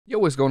Yo,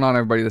 what's going on,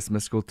 everybody? This is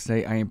Mysticall.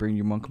 Today, I am bringing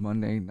you Monk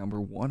Monday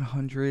number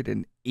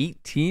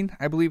 118,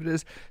 I believe it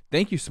is.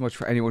 Thank you so much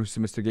for anyone who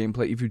submits their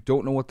gameplay. If you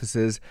don't know what this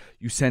is,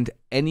 you send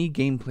any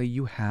gameplay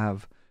you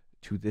have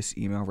to this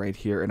email right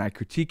here, and I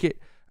critique it,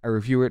 I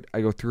review it,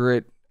 I go through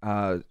it.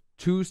 2s,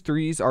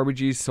 3s,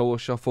 RBGs, solo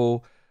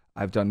shuffle.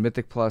 I've done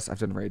Mythic Plus, I've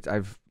done raids.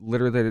 I've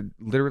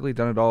literally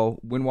done it all.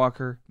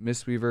 Windwalker,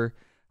 Mistweaver,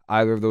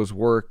 either of those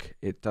work.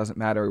 It doesn't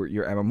matter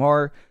your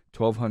MMR,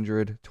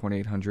 1200,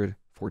 2800.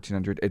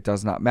 1400. It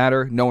does not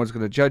matter. No one's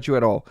going to judge you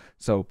at all.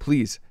 So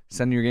please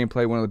send your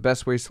gameplay. One of the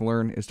best ways to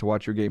learn is to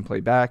watch your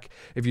gameplay back.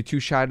 If you're too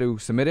shy to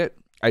submit it,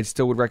 I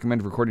still would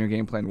recommend recording your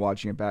gameplay and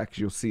watching it back because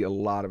you'll see a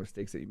lot of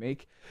mistakes that you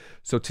make.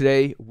 So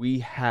today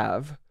we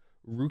have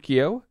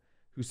Rukio,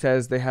 who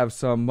says they have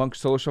some Monk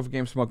solo shuffle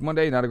games for Monk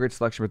Monday. Not a great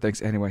selection, but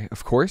thanks anyway.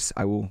 Of course,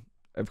 I will.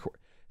 Of course,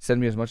 send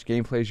me as much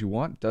gameplay as you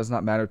want. Does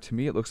not matter to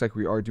me. It looks like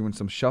we are doing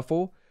some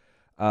shuffle.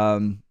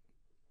 So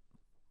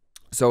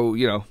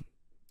you know.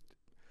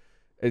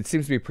 It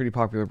seems to be a pretty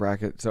popular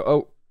bracket. So,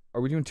 oh,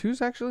 are we doing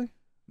 2s actually?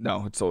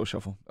 No, it's solo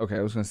shuffle. Okay,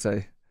 I was going to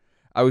say.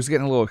 I was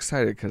getting a little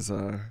excited because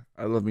I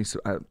love me.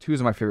 2s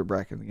are my favorite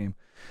bracket in the game.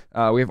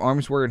 We have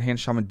Arms Warrior and Hand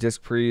Shaman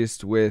Disc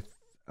Priest with,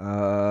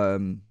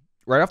 right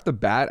off the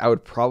bat, I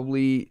would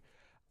probably,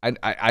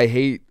 I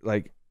hate,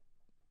 like,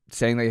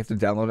 saying that you have to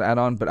download an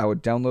add-on, but I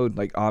would download,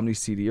 like, Omni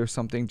CD or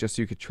something just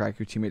so you could track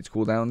your teammates'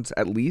 cooldowns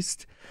at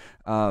least.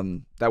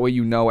 That way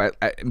you know, at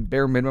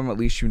bare minimum, at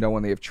least you know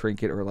when they have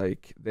Trinket or,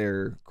 like,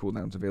 their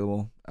cooldowns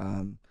available.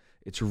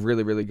 It's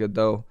really, really good,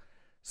 though.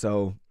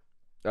 So,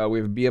 we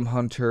have a BM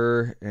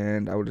Hunter,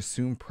 and I would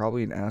assume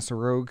probably an Asa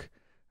Rogue.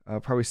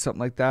 Probably something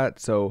like that.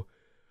 So,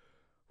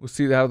 we'll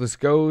see how this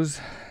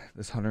goes.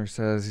 This Hunter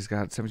says he's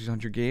got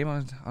 1700 game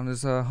on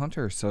his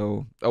Hunter.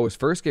 So, oh, his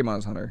first game on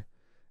his Hunter.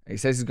 He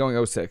says he's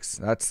going 06.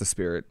 That's the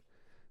spirit.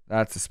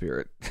 That's the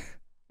spirit.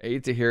 I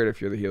hate to hear it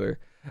if you're the healer.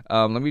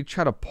 Let me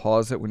try to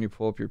pause it when you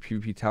pull up your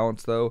PvP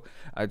talents, though.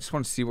 I just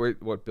want to see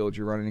what build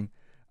you're running.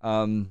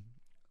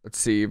 Let's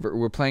see.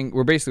 We're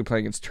basically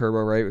playing against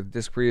Turbo, right? With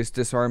Disc Priest.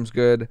 Disarm's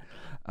good.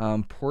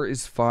 Port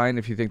is fine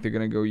if you think they're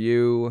gonna go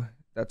you.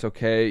 That's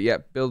okay.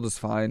 Yep. Build is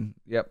fine.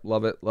 Yep.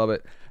 Love it. Love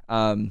it.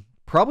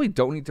 Probably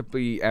don't need to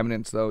be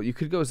Eminence, though. You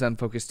could go Zen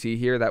Focus T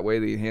here. That way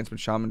the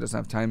Enhancement Shaman doesn't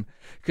have time.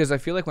 Because I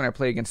feel like when I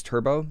play against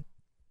Turbo,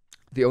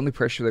 the only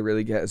pressure they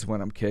really get is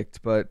when I'm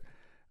kicked. But,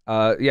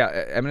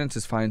 yeah, Eminence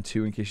is fine,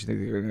 too, in case you think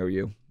they're going to go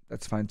you.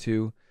 That's fine,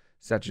 too.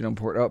 Statue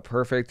Port. Oh,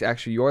 perfect.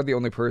 Actually, you're the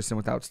only person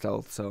without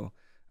stealth. So,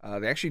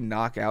 they actually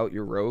knock out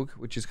your Rogue,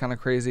 which is kind of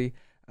crazy.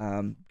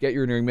 Get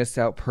your Renewing Mist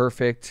out.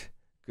 Perfect.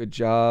 Good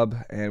job.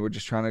 And we're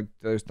just trying to...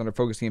 There's Thunder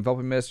Focus,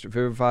 Enveloping Mist,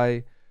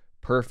 Vivify.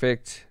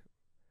 Perfect.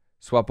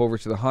 Swap over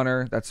to the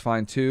Hunter. That's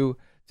fine, too.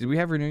 Did we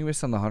have Renewing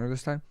Mist on the Hunter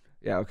this time?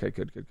 Yeah, okay,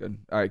 good.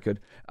 All right,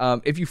 good.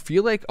 If you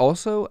feel like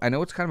also, I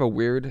know it's kind of a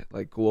weird,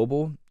 like,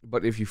 global,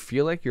 but if you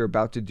feel like you're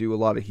about to do a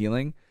lot of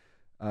healing,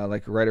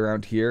 like right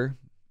around here,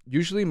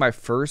 usually my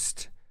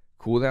first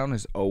cooldown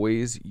is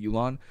always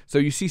Yulon. So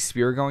you see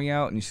Spear going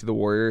out, and you see the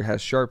Warrior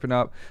has Sharpen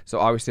up, so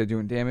obviously they're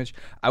doing damage.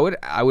 I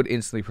would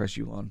instantly press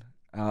Yulon.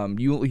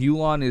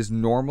 Yulon is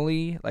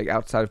normally, like,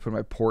 outside of putting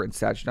my Port and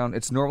Statue down,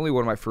 it's normally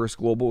one of my first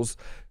globals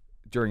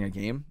during a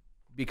game,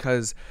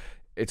 because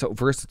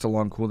first it's a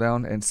long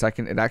cooldown, and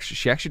second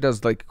she actually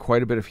does like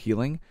quite a bit of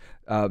healing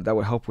that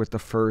would help with the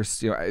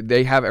first,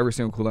 they have every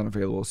single cooldown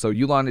available, so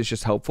Yulon is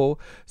just helpful.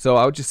 So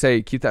I would just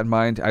say keep that in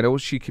mind. I know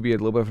she could be a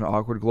little bit of an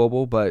awkward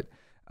global, but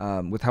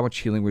with how much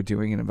healing we're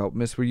doing and Envelop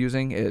Mist we're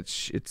using,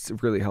 it's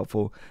really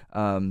helpful.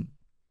 But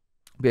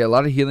yeah, a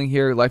lot of healing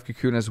here. Life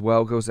Cocoon as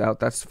well goes out.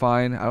 That's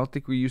fine. I don't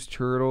think we use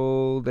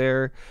Turtle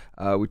there,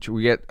 which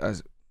we get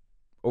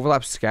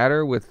overlap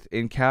Scatter with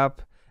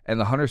Incap. And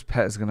the Hunter's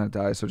pet is going to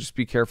die, so just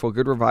be careful.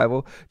 Good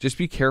revival. Just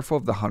be careful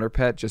of the Hunter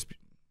pet.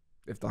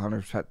 If the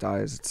Hunter's pet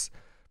dies, it's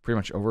pretty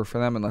much over for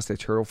them unless they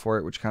turtle for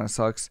it, which kind of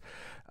sucks.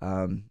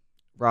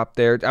 Rop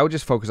there. I would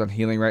just focus on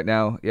healing right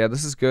now. Yeah,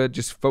 this is good.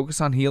 Just focus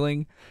on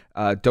healing.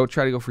 Don't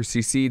try to go for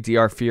CC.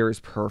 DR Fear is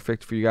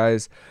perfect for you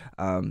guys.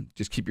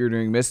 Just keep your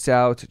Renewing Mist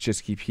out.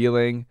 Just keep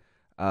healing.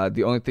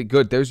 The only thing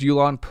good, there's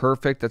Yulon,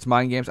 perfect. That's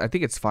Mind Games. I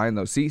think it's fine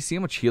though. See how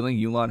much healing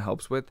Yulon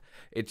helps with.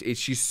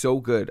 She's so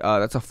good.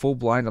 That's a full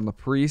blind on the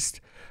Priest.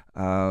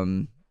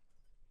 Paint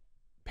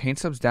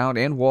subs down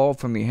and wall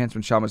from the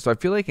Enhancement Shaman. So I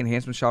feel like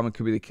Enhancement Shaman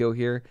could be the kill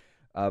here,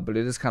 but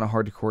it is kind of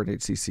hard to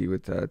coordinate CC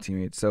with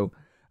teammates. So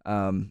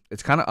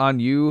it's kind of on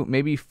you.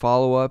 Maybe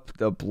follow up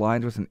the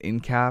blind with an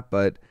Incap,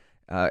 but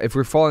if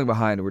we're falling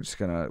behind,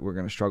 we're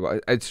gonna struggle.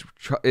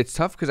 It's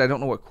tough because I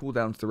don't know what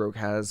cooldowns the Rogue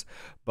has,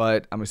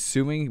 but I'm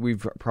assuming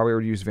we've probably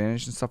already used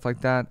Vanish and stuff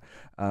like that.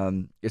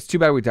 It's too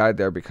bad we died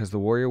there because the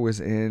Warrior was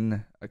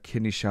in a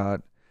kidney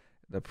shot.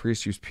 The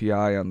Priest used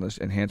PI on the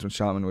Enhancement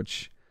Shaman,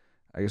 which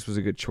I guess was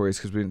a good choice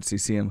because we didn't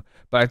CC him.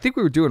 But I think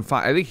we were doing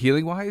fine. I think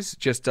healing wise,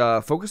 just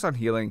focus on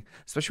healing,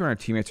 especially when our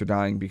teammates are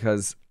dying,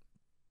 because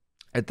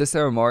at this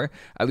MMR,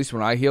 at least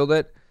when I healed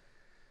it,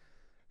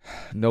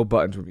 no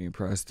buttons were being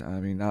pressed. I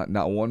mean,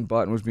 not one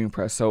button was being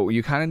pressed. So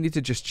you kind of need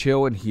to just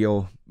chill and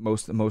heal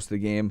most of the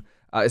game.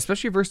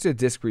 especially versus a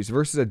Disc Priest.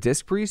 Versus a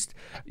Disc Priest,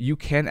 you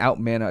can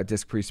out-mana a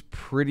Disc Priest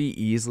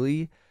pretty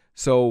easily.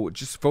 So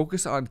just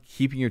focus on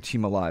keeping your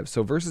team alive.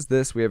 So versus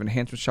this, we have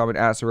Enhancement Shaman,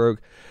 Acid Rogue.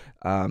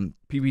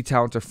 PB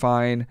Talents are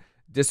fine.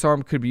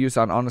 Disarm could be used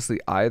on honestly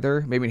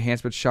either. Maybe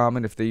Enhancement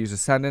Shaman if they use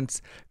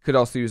Ascendance. Could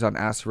also use on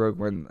Acid Rogue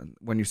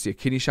when you see a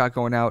kidney shot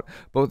going out.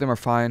 Both of them are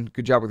fine.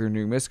 Good job with your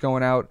Renewing Mist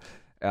going out.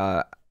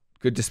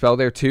 Good Dispel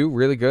there too.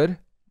 Really good.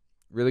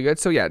 Really good.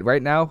 So yeah,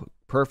 right now,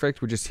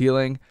 perfect. We're just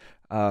healing.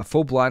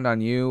 Full blind on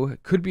you.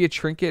 Could be a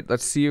trinket.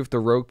 Let's see if the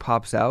Rogue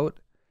pops out.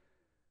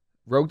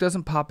 Rogue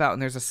doesn't pop out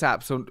and there's a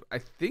sap. So I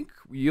think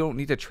you don't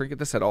need to trinket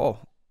this at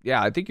all.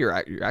 Yeah, I think you're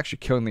actually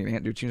killing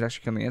your team's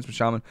actually killing the Enhancement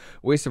Shaman.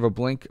 Waste of a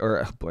blink or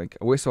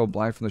a waste of a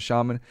blind from the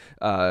Shaman.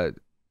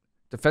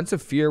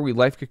 Defensive Fear, we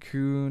Life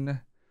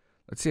Cocoon.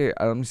 Let's see.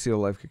 Let me see the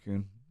Life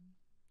Cocoon.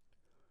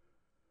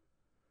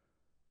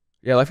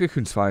 Yeah, Life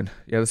Cocoon's fine.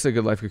 Yeah, this is a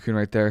good Life Cocoon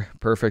right there.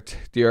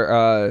 Perfect.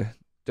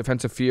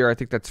 Defensive Fear, I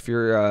think that's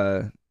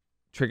Fear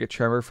Trinket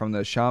Tremor from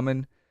the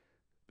Shaman.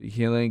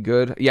 Healing,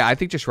 good. Yeah, I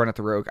think just run at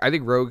the Rogue. I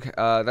think Rogue,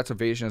 that's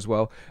Evasion as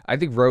well. I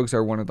think Rogues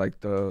are one of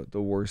like the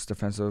worst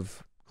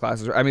defensive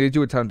classes. I mean, they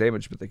do a ton of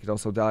damage, but they could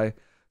also die.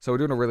 So we're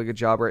doing a really good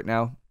job right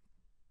now.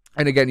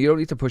 And again, you don't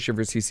need to push in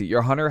for CC.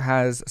 Your Hunter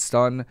has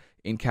stun,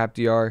 in cap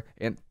DR,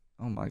 and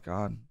oh my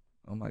god.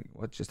 Oh my,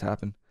 what just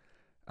happened?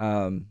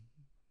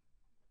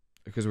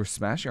 Because we're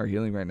smashing our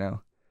healing right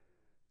now.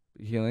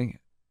 Healing.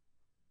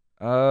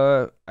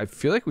 I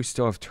feel like we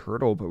still have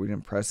Turtle, but we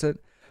didn't press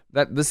it.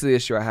 This is the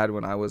issue I had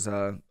when I was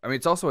I mean,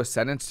 it's also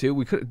Ascendance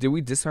too. Did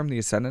we disarm the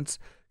Ascendance?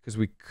 Because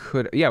we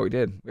could. Yeah, we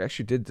did. We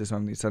actually did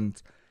disarm the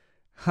Ascendance.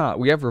 Huh,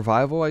 we have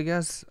Revival, I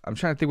guess. I'm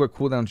trying to think what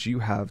cooldowns you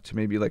have to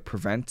maybe like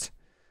prevent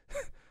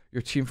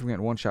your team from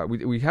getting one shot.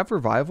 We have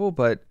Revival,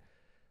 but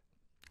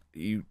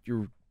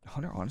your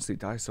Hunter honestly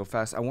dies so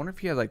fast. I wonder if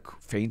he had like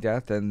Feign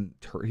Death and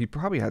he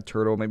probably had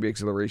Turtle, maybe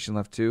Exhilaration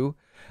left too.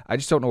 I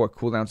just don't know what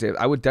cooldowns they have.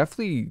 I would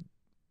definitely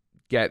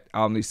get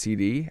Omni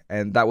CD,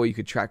 and that way you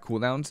could track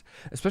cooldowns,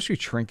 especially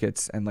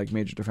trinkets and like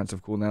major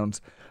defensive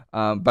cooldowns.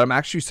 But I'm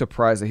actually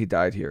surprised that he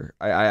died here.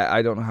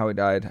 I don't know how he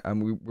died.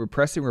 We're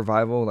pressing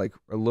Revival like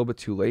a little bit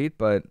too late,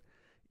 but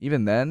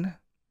even then,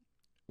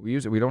 we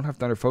use it. We don't have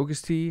Thunder Focus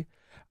Tea.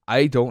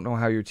 I don't know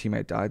how your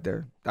teammate died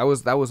there. That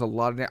was a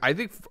lot of. I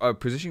think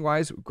positioning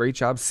wise, great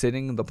job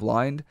sitting the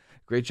blind.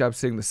 Great job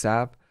sitting the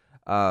sap.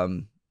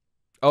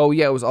 Oh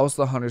yeah, it was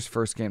also the Hunter's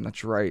first game.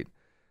 That's right.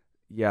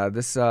 Yeah,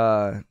 this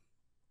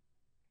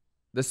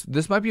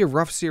might be a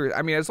rough series.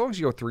 I mean, as long as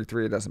you go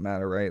 3-3, it doesn't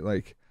matter, right?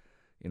 Like,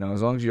 you know,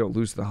 as long as you don't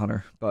lose to the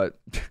Hunter. But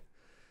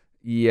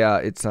yeah,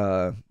 it's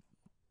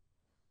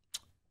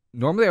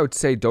normally I would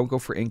say don't go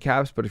for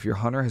in-caps, but if your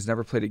Hunter has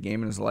never played a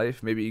game in his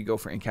life, maybe you go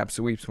for in-cap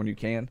sweeps when you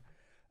can.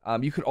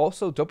 You could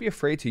also, don't be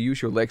afraid to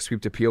use your leg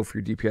sweep to peel for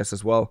your DPS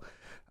as well.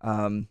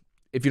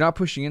 If you're not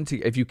pushing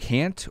into, if you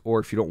can't, or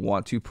if you don't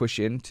want to push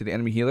into the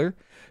enemy healer,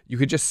 you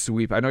could just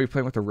sweep. I know you're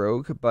playing with a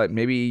rogue, but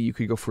maybe you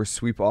could go for a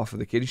sweep off of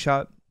the kitty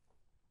shot.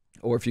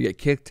 Or if you get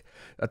kicked,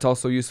 that's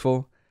also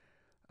useful.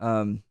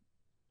 Nice.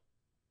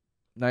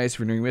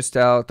 Renewing Mist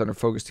out. Thunder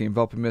Focus Team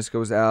Enveloping Mist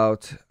goes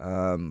out.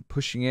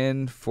 Pushing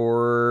in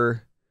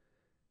for...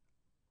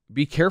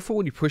 Be careful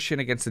when you push in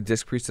against the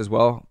Disc Priest as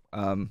well.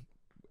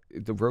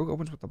 The Rogue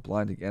opens with the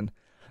blind again.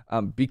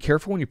 Be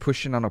careful when you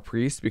push in on a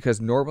Priest, because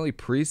normally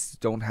Priests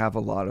don't have a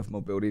lot of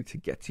mobility to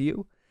get to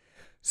you.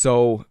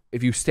 So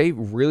if you stay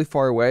really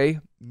far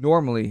away,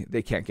 normally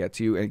they can't get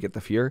to you and get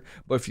the fear.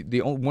 But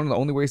if one of the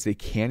only ways they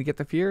can get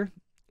the fear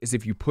is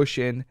if you push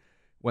in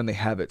when they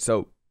have it.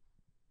 So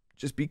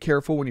just be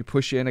careful when you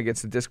push in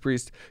against the Disc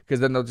Priest, because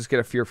then they'll just get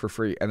a fear for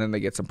free and then they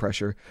get some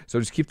pressure. So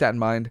just keep that in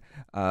mind.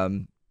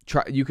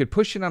 You could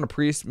push in on a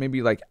Priest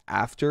maybe like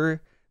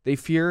after they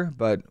fear,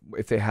 but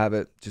if they have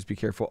it, just be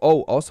careful.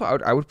 Oh, also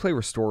I would play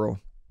Restoral.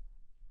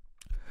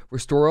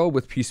 Restoral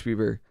with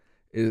Fistweaver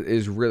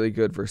is really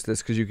good versus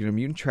this, because you can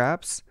immune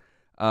traps.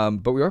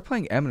 But we are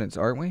playing Eminence,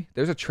 aren't we?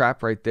 There's a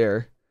trap right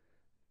there.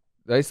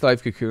 Nice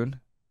Life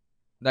Cocoon.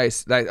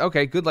 Nice.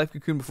 Okay, good Life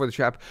Cocoon before the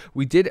trap.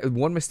 We did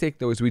one mistake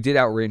though, is we did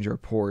outrange our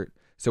port,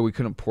 so we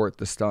couldn't port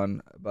the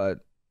stun.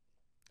 But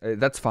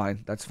that's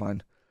fine. That's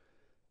fine.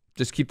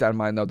 Just keep that in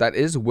mind though. That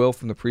is Will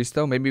from the Priest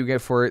though. Maybe we get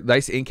for a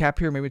nice in cap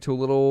here. Maybe to a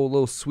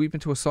little sweep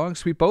into a song.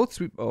 Sweep both.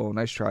 Sweep. Oh,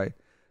 nice try.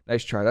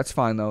 Nice try. That's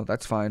fine though.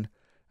 That's fine.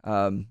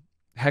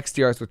 Hex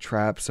DRs with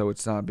traps, so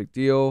it's not a big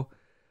deal.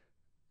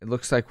 It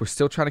looks like we're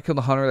still trying to kill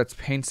the Hunter. That's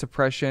pain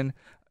suppression.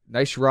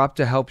 Nice ROP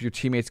to help your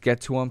teammates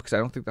get to him, because I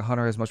don't think the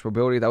Hunter has much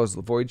mobility. That was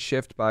the Void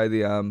Shift by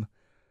the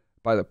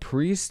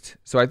Priest.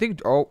 So I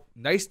think, oh,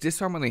 nice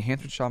disarm on the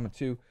Enhancement Shaman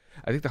too.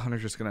 I think the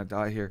Hunter's just gonna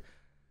die here.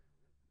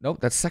 Nope,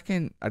 that's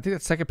second. I think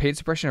that's second pain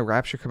suppression and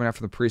Rapture coming out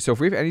from the Priest. So if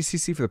we have any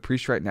CC for the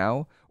Priest right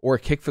now, or a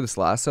kick for this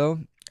lasso,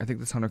 I think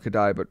this Hunter could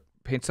die. But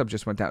pain sub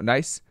just went down.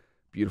 Nice,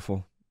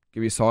 beautiful.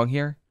 Give you a song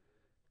here.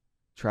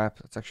 Trap.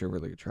 That's actually a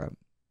really good trap.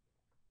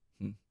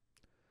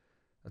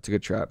 That's a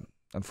good trap,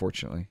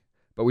 unfortunately.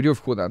 But we do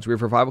have cooldowns. We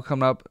have Revival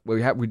coming up.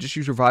 We just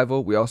use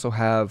Revival. We also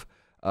have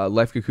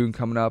Life Cocoon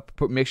coming up.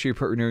 Make sure you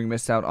put Renewing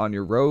Mist out on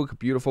your Rogue.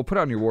 Beautiful. Put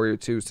it on your Warrior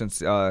too,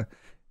 since you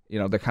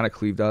know, they're kind of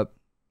cleaved up.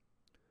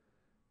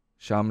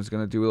 Shaman's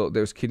gonna do a little.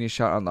 There's Kidney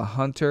Shot on the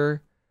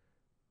Hunter.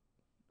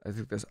 I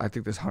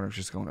think this Hunter's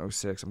just going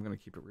 06. I'm gonna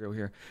keep it real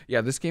here.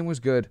 Yeah, this game was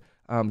good.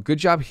 Good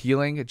job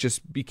healing.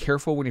 Just be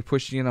careful when you're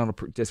pushing in on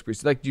a Disc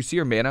Priest. Like, do you see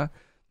your mana?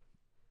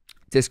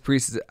 Disc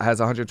Priest has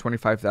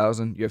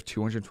 125,000. You have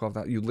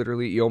 212,000.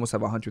 You almost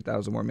have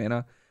 100,000 more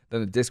mana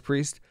than the Disc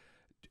Priest.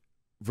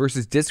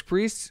 Versus Disc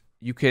Priest,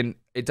 you can.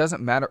 It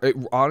doesn't matter.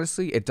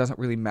 Honestly, it doesn't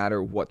really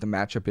matter what the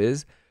matchup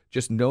is.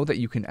 Just know that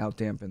you can out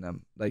dampen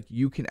them. Like,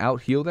 you can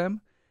out heal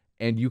them,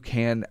 and you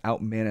can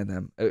out mana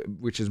them,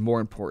 which is more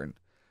important.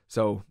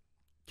 So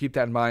keep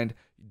that in mind.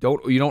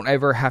 You don't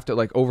ever have to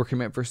like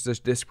overcommit versus this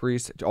Disc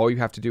Priest. All you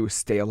have to do is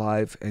stay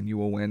alive, and you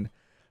will win.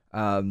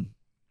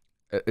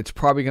 It's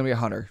probably gonna be a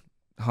Hunter.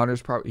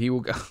 Hunter's probably he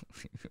will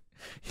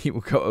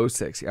go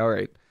 06. All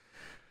right.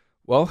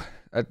 Well,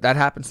 that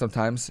happens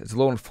sometimes. It's a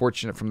little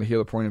unfortunate from the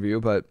healer point of view,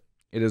 but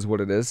it is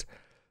what it is.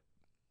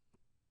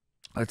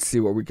 Let's see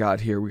what we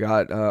got here. We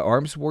got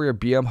Arms Warrior,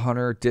 BM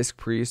Hunter, Disc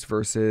Priest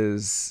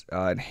versus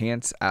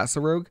Enhanced Asa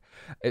Rogue.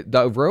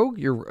 The Rogue,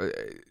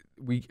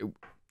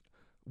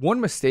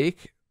 one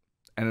mistake,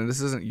 and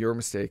this isn't your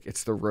mistake.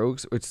 It's the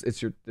Rogue's. It's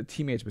the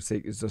teammate's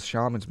mistake. It's the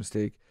Shaman's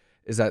mistake.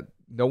 Is that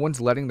no one's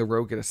letting the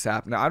Rogue get a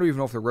sap. Now, I don't even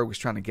know if the Rogue is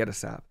trying to get a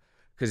sap,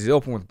 because he's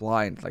open with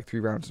blind like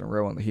 3 rounds in a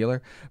row on the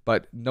healer.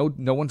 But no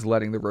one's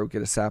letting the Rogue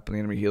get a sap on the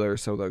enemy healer,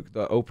 so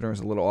the opener is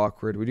a little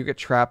awkward. We do get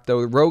trapped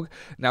though. The Rogue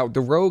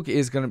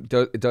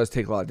it does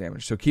take a lot of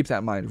damage, so keep that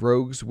in mind.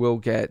 Rogues will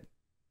get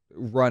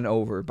run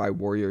over by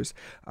warriors.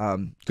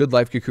 Good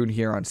Life Cocoon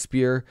here on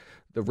Spear.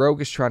 The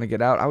Rogue is trying to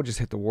get out. I would just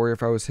hit the warrior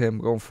if I was him.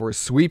 Going for a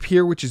sweep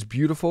here, which is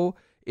beautiful.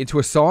 Into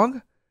a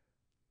song.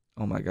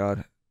 Oh my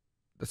god.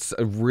 That's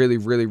a really,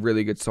 really,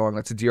 really good song.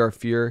 That's a DR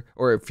Fear,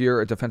 or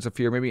a defensive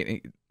fear, maybe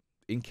an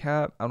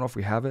Incap. I don't know if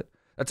we have it.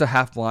 That's a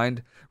half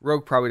blind.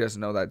 Rogue probably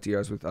doesn't know that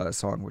DRs with a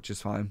song, which is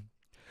fine.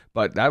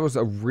 But that was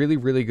a really,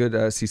 really good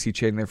CC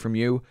chain there from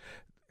you.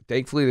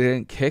 Thankfully, they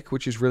didn't kick,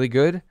 which is really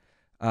good.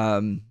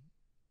 But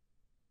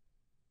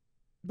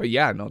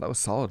yeah, no, that was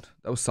solid.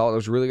 That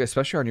was really good,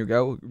 especially on your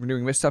go.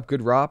 Renewing Mist up,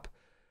 good ROP.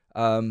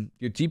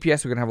 Your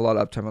DPS are going to have a lot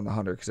of uptime on the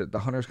Hunter, because the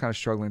Hunter's kind of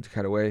struggling to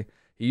cut away.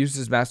 He uses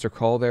his Master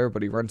Call there,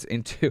 but he runs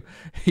into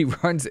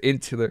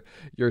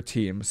your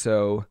team.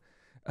 So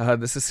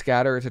this is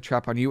Scatter. It's a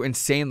trap on you.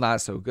 Insane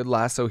Lasso. Good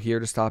Lasso here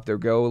to stop their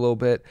go a little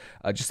bit.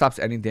 Just stops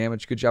any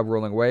damage. Good job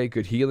rolling away.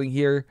 Good healing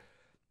here.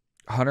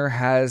 Hunter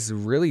has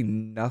really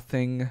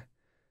nothing.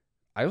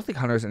 I don't think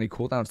Hunter has any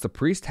cooldowns. The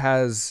Priest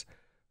has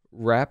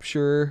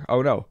Rapture.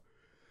 Oh, no.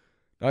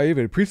 Not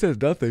even. Priest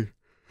has nothing.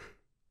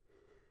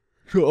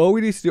 So all we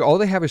need to do, all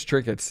they have is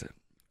Trinkets,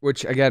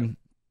 which, again,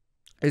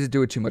 isn't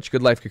doing too much.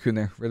 Good Life Cocoon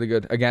there. Really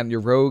good. Again,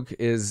 your Rogue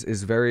is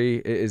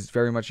very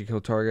much a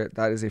kill target.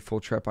 That is a full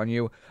trap on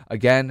you.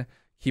 Again,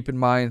 keep in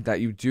mind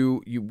that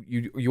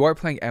you are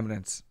playing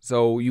Eminence,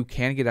 so you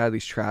can get out of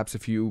these traps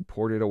if you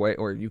port it away,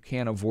 or you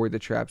can avoid the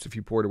traps if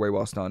you port it away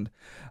while stunned.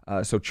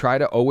 So try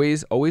to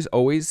always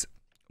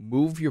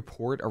move your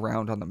port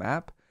around on the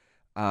map.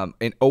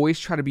 And always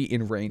try to be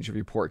in range of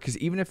your port, because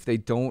even if they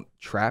don't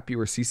trap you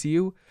or CC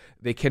you,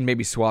 they can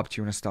maybe swap to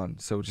you in a stun.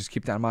 So just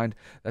keep that in mind.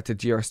 That's a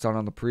DR stun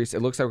on the Priest. It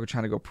looks like we're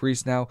trying to go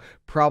Priest now.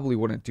 Probably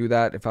wouldn't do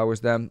that if I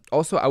was them.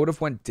 Also, I would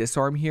have went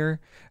Disarm here.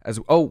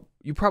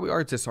 You probably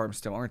are Disarm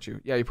still, aren't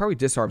you? Yeah, you probably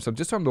Disarm. So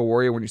Disarm the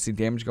Warrior when you see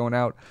damage going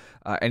out.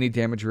 Any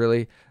damage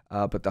really.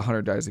 But the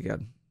Hunter dies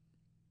again.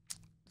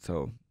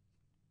 So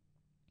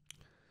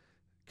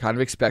kind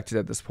of expected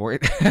at this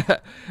point.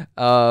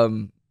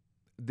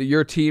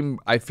 Your team,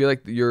 I feel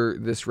like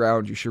this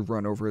round you should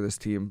run over this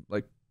team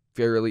like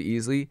fairly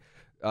easily,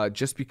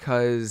 just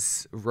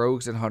because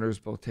Rogues and Hunters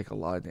both take a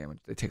lot of damage.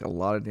 They take a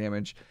lot of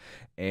damage,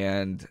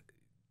 and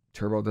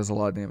Turbo does a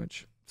lot of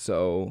damage.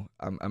 So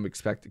I'm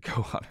expected to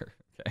go Hunter.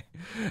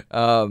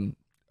 Okay.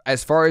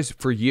 As far as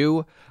for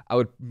you, I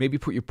would maybe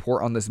put your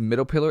port on this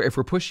middle pillar. If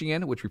we're pushing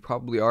in, which we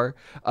probably are,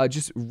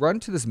 just run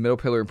to this middle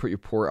pillar and put your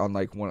port on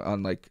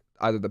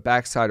either the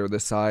back side or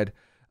this side.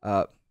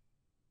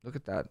 Look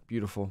at that,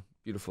 beautiful.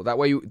 Beautiful. That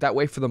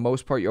way, for the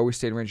most part, you always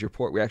stay in range of your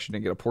port. We actually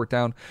didn't get a port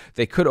down.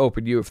 They could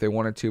open you if they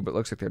wanted to, but it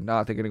looks like they're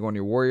not. They're going to go on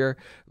your warrior.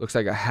 Looks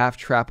like a half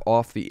trap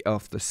off the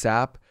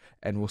sap,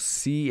 and we'll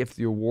see if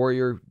your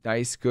warrior,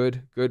 nice,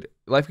 good.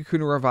 Life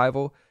Cocoon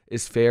Revival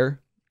is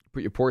fair.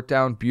 Put your port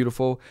down,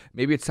 beautiful.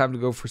 Maybe it's time to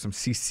go for some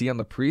CC on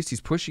the Priest.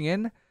 He's pushing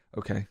in.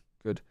 Okay,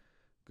 good.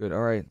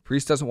 All right.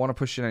 Priest doesn't want to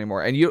push in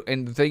anymore,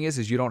 and the thing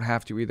is you don't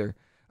have to either.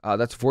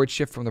 That's Void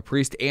Shift from the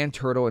Priest and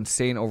Turtle.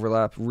 Insane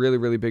overlap. Really,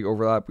 really big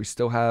overlap. We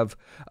still have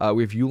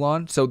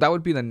Yulon. So that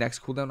would be the next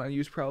cooldown I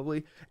use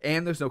probably.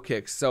 And there's no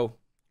kicks. So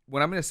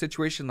when I'm in a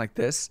situation like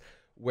this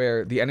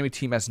where the enemy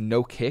team has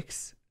no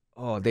kicks,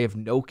 they have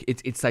no...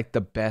 It's like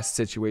the best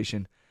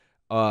situation.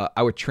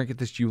 I would Trinket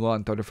this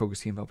Yulon, Thunder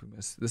Focus Team, Helping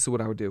Miss. This is what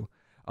I would do.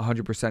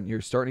 100%.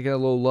 You're starting to get a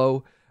little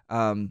low.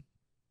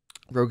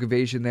 Rogue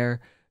Evasion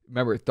there.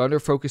 remember, Thunder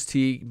Focus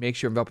Tea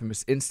makes your Enveloping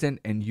Mist instant,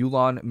 and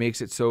Yulon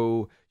makes it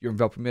so your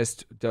Enveloping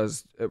Mist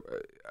does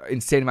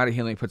insane amount of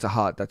healing, puts a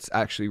hot. That's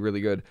actually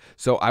really good.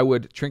 So I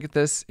would Trinket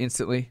this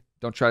instantly.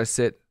 Don't try to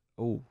sit.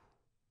 Oh.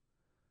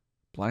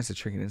 Blinds to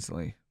Trinket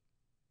instantly.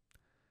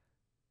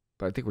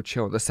 But I think we're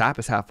chilling. The sap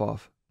is half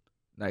off.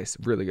 Nice.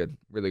 Really good.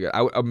 Really good.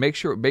 I would make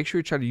sure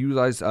you try to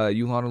utilize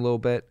Yulon a little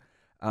bit.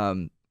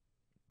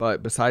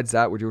 But besides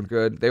that, we're doing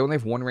good. They only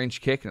have one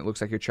range kick, and it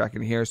looks like you're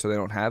tracking here, so they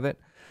don't have it.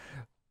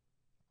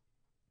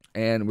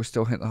 And we're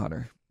still hitting the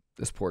Hunter.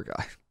 This poor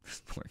guy.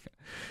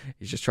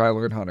 He's just trying to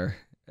learn Hunter.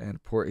 And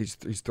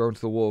he's thrown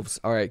to the wolves.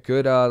 All right,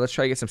 good. Let's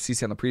try to get some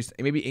CC on the priest.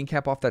 And maybe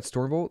incap off that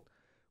Stormbolt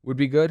would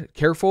be good.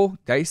 Careful.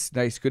 Nice.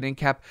 Good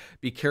incap.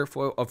 Be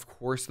careful, of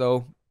course,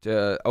 though.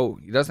 Oh,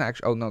 he doesn't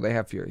actually. Oh, no, they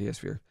have fear. He has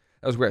fear.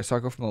 That was weird. So I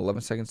go from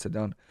 11 seconds to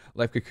done.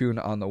 Life Cocoon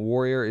on the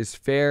Warrior is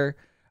fair.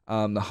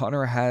 The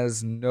Hunter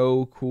has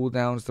no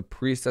cooldowns. The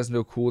Priest has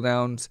no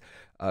cooldowns.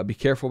 Be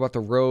careful about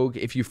the Rogue.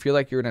 If you feel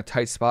like you're in a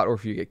tight spot or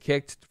if you get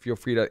kicked, feel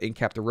free to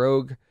incap the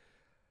Rogue.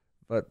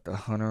 But the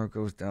Hunter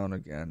goes down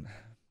again.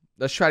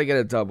 Let's try to get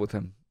a dub with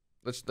him.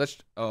 Let's.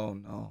 Oh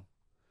no.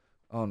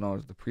 Oh no.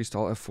 Is the Priest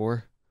all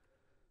F4?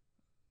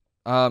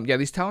 Yeah,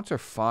 these talents are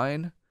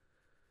fine.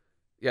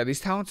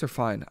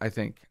 I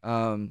think.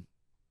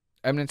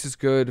 Eminence is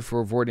good for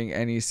avoiding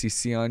any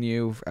CC on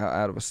you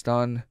out of a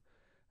stun.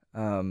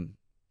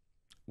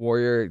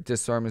 Warrior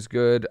disarm is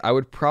good. I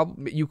would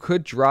you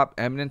could drop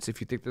Eminence if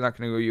you think they're not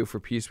going to go you for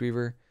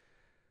Peaceweaver.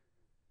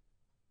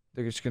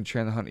 They're just going to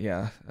train the hunt.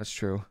 Yeah, that's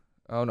true.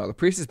 Oh no, the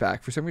Priest is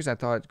back. For some reason I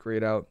thought it'd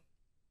grayed out.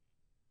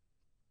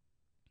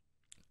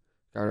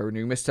 Got our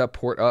renew, missed up,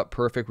 port up,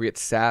 perfect. We get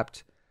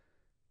sapped.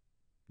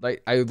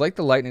 Like I would like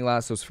the lightning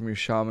lassos from your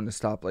shaman to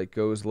stop like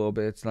goes a little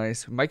bit. It's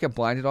nice. We might get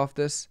blinded off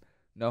this.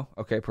 No?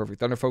 Okay, perfect.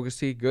 Thunder Focus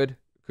Tea, good.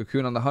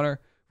 Cocoon on the Hunter.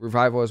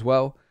 Revival as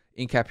well.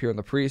 Incap here on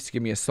the Priest.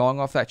 Give me a song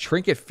off that.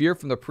 Trinket Fear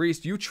from the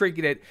Priest. You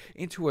trinket it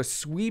into a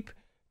sweep.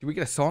 Did we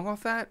get a song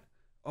off that?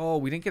 Oh,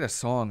 we didn't get a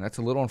song. That's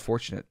a little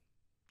unfortunate.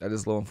 That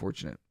is a little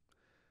unfortunate.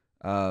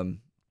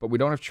 But we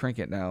don't have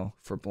Trinket now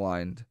for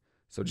blind.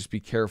 So just be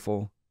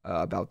careful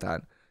about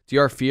that.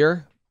 DR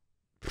Fear.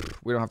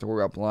 We don't have to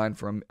worry about blind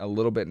for a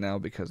little bit now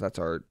because that's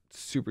our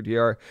super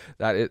DR.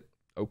 That it.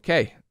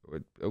 Okay.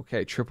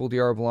 Okay. Triple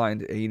DR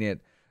blind. Ain't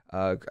it?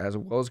 As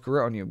well as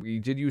Garrett on you. We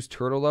did use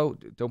Turtle though.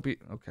 Don't be.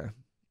 Okay.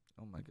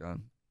 Oh my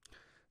god.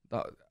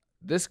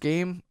 This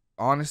game,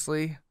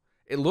 honestly,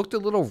 it looked a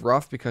little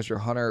rough because your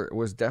Hunter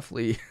was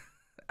definitely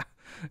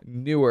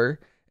newer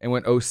and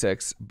went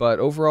 06. But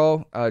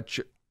overall,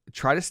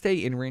 try to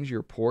stay in range of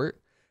your port.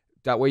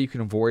 That way you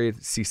can avoid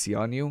CC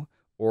on you,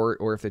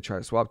 or if they try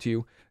to swap to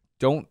you,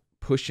 don't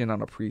push in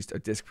on a priest, a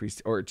disc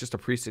priest, or just a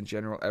priest in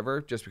general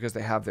ever, just because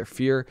they have their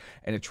fear,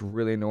 and it's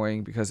really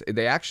annoying because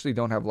they actually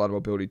don't have a lot of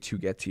ability to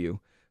get to you.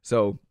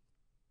 So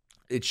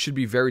it should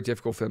be very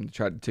difficult for them to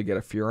try to get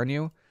a fear on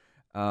you.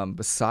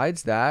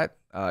 Besides that,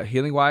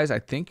 healing wise, I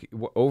think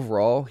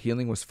overall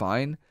healing was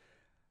fine.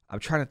 I'm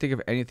trying to think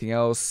of anything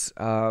else.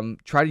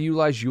 Try to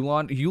utilize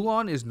Yulon.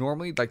 Yulon is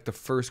normally like the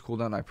first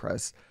cooldown I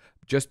press,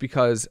 just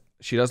because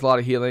she does a lot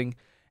of healing,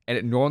 and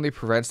it normally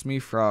prevents me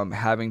from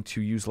having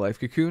to use Life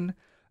Cocoon.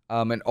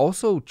 And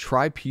also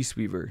try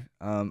Peaceweaver.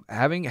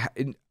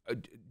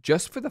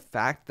 Just for the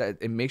fact that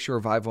it makes your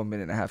revival a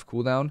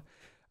 1.5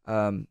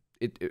 cooldown.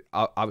 It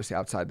obviously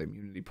outside the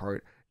immunity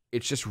part,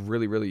 it's just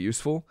really, really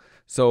useful.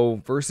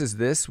 So versus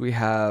this, we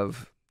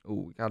have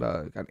we got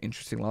an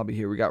interesting lobby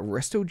here. We got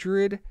Resto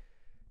Druid,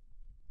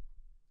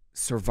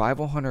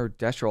 Survival Hunter,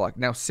 Destrolock.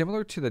 Now,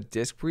 similar to the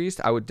Disc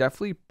Priest, I would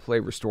definitely play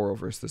Restore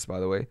versus this, by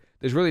the way.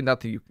 There's really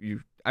nothing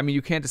I mean,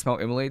 you can't dispel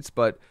Immolates,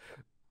 but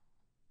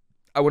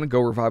I wouldn't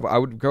go Revival. I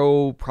would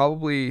go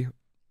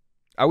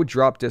I would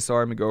drop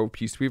Disarm and go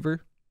Peaceweaver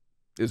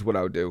is what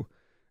I would do.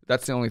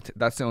 That's the only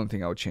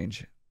thing I would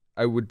change.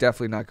 I would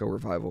definitely not go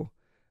Revival.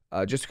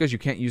 Just because you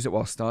can't use it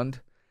while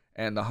stunned.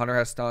 And the Hunter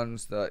has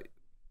stuns. The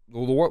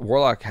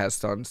Warlock has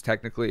stuns,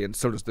 technically, and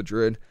so does the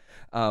Druid.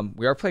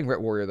 We are playing Ret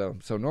Warrior, though.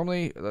 So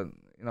normally,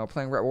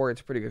 playing Ret Warrior,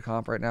 it's a pretty good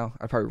comp right now.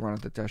 I'd probably run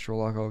at the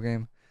Destrolock all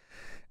game.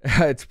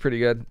 It's pretty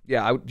good.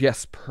 Yeah,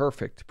 yes,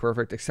 perfect.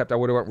 Except I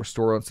would have went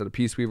Restore instead of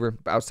Peaceweaver.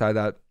 But outside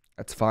that,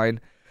 that's fine.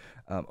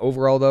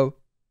 Overall, though,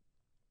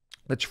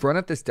 let's run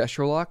at this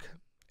Destrolock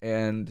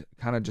and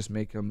kind of just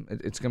make him.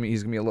 He's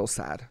gonna be a little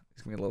sad.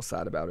 He's gonna be a little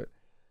sad about it.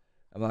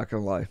 I'm not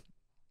gonna lie.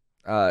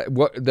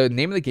 What the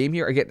name of the game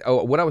here again?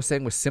 Oh, what I was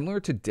saying was similar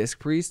to Disc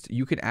Priest.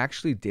 You can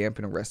actually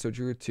dampen a Resto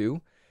Druid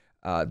too.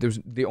 There's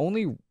the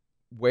only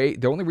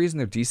reason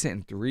they're decent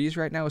in threes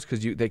right now is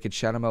because they could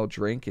Shadow Meld,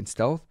 Drink, and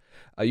Stealth.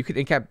 You could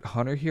incap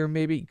Hunter here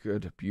maybe.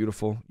 Good,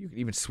 beautiful. You could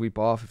even sweep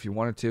off if you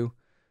wanted to.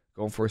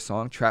 Going for a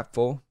song. Trap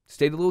full.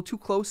 Stayed a little too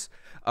close.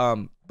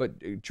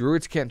 But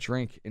Druids can't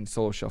drink in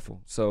solo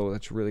shuffle, so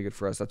that's really good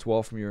for us. That's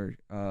well from your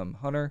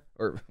Hunter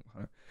or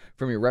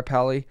from your Rep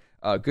Pally.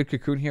 Good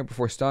Cocoon here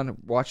before stun.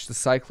 Watch the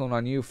Cyclone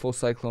on you. Full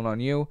Cyclone on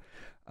you.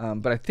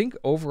 But I think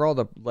overall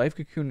the life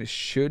cocoon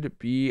should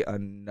be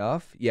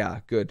enough.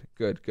 Yeah, good.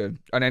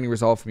 On any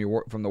resolve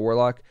from the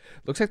warlock.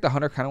 Looks like the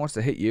hunter kind of wants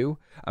to hit you.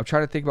 I'm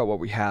trying to think about what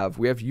we have.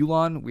 We have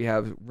Yulon, we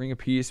have Ring of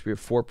Peace, we have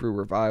Fort Brew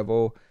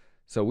Revival.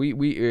 So we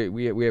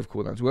have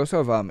cooldowns. We also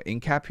have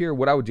Incap here.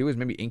 What I would do is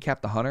maybe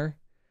Incap the hunter,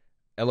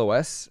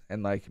 LOS,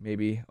 and like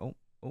maybe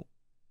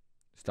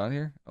stun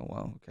here. Oh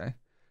wow, okay.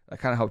 That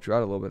kind of helped you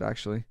out a little bit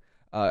actually.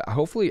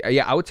 Hopefully,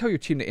 yeah, I would tell your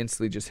team to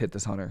instantly just hit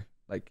this hunter.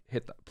 Like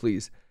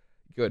please.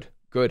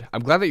 Good.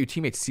 I'm glad that your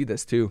teammates see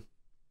this too.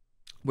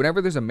 Whenever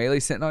there's a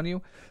melee sitting on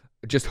you,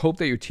 just hope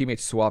that your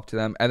teammates swap to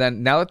them. And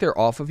then now that they're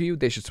off of you,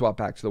 they should swap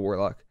back to the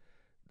warlock.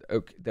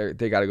 Okay,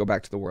 they got to go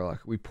back to the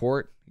warlock. We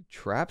port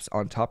traps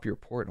on top of your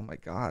port. Oh my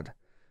god.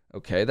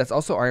 Okay, that's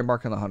also Iron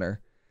Mark on the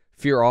hunter.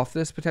 Fear off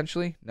this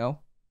potentially? No.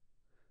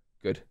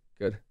 Good.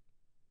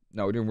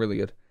 No, we're doing really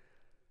good.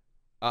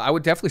 I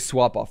would definitely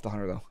swap off the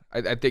hunter though.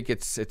 I think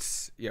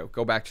it's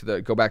go back to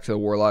the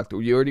warlock.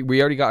 We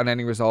already got an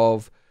ending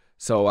resolve.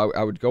 So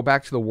I would go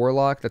back to the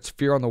warlock. That's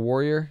fear on the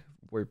warrior.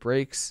 Where it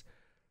breaks.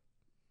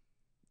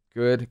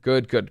 Good.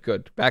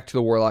 Back to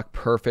the warlock.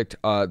 Perfect.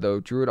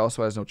 The druid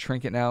also has no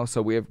trinket now,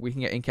 so we can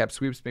get incap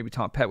sweeps. Maybe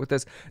taunt pet with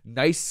this.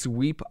 Nice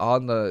sweep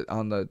on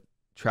the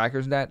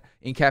tracker's net.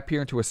 Incap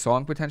here into a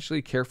song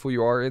potentially. Careful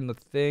you are in the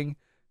thing.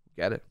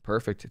 Get it.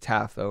 Perfect. It's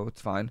half though. It's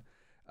fine.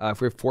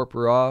 If we have Fort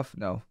Brew off,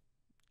 no.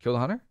 Kill the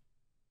hunter.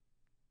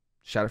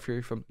 Shadow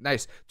Fury from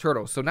nice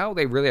turtle. So now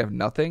they really have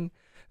nothing.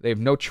 They have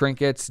no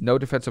trinkets, no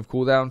defensive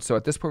cooldown. So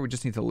at this point, we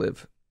just need to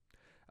live.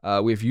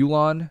 We have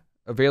Yulon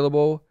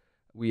available.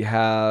 We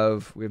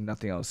have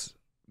nothing else.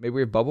 Maybe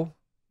we have bubble.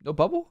 No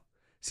bubble.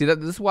 See this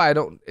is why I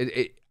don't.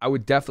 I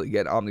would definitely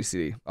get Omni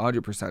CD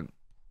 100%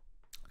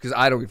 because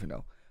I don't even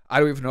know.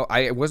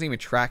 I wasn't even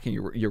tracking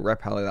your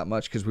rep halley that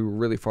much because we were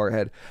really far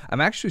ahead. I'm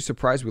actually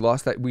surprised we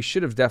lost that. We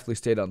should have definitely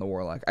stayed on the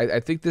warlock. I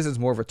think this is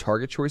more of a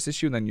target choice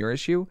issue than your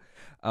issue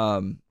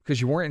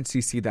because you weren't in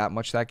CC that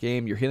much that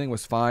game. Your healing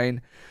was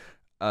fine.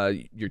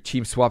 Your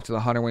team swapped to the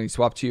hunter when he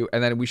swapped to you,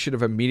 and then we should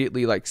have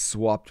immediately like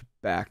swapped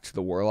back to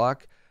the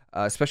warlock,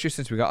 especially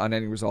since we got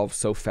unending resolve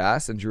so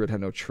fast and druid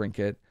had no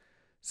trinket.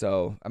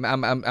 So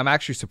I'm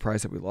actually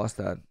surprised that we lost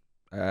that.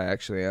 I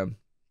actually am,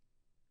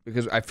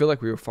 because I feel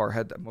like we were far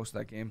ahead that most of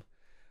that game.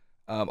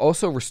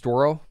 Also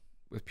Restoro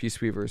with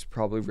Peace Weaver is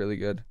probably really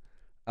good.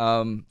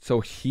 So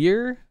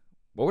here,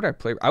 what would I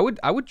play? I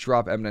would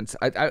drop Eminence.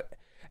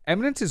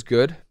 Eminence is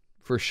good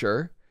for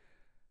sure.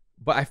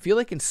 But I feel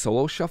like in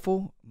solo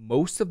shuffle,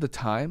 most of the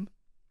time,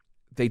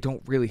 they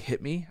don't really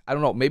hit me. I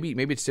don't know. Maybe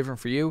it's different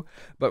for you.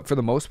 But for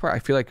the most part, I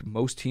feel like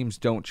most teams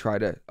don't try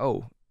to...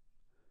 Oh.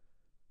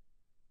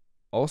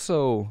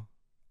 Also,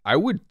 I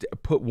would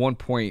put 1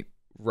 point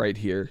right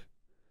here.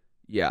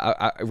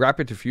 Yeah,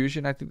 Rapid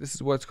Diffusion, I think this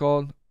is what it's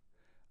called.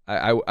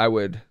 I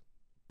would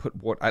put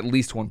at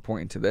least 1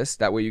 point into this.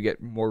 That way you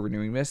get more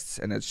Renewing Mists,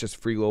 and it's just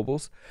free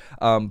globals.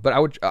 But I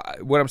would...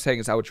 what I'm saying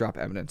is I would drop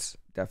Eminence,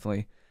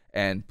 definitely.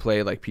 And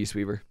play like Peace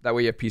Weaver. That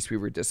way you have Peace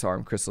Weaver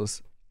disarm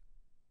Chrysalis.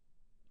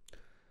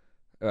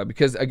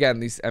 Because again,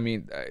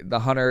 the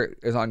hunter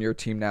is on your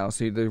team now,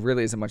 so there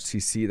really isn't much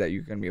CC that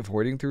you're going to be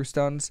avoiding through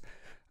stuns.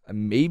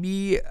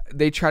 Maybe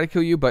they try to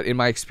kill you, but in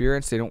my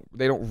experience, they don't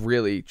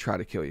really try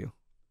to kill you.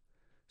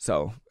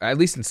 So at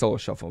least in solo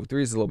shuffle,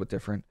 3 is a little bit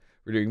different.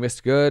 We're doing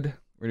Mist good.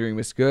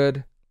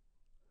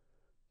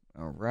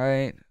 All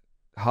right.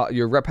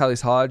 Your rep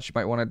Halley's Hodge, you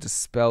might want to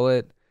dispel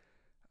it.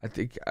 I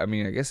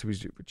guess we're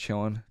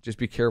chilling. Just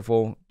be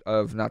careful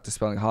of not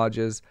dispelling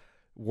Hodges.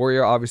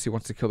 Warrior obviously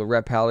wants to kill the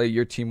Rep Halley.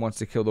 Your team wants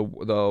to kill the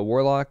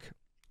Warlock.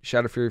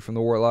 Shadow Fury from the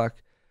Warlock.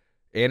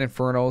 And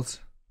Infernals.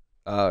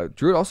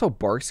 Druid also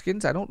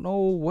Barkskins. I don't know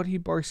what he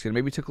Barkskin.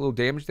 Maybe took a little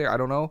damage there. I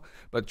don't know.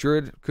 But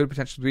Druid could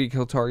potentially be a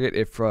kill target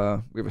if we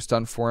have a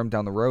stun for him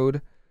down the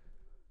road.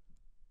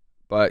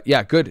 But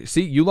yeah, good.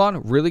 See,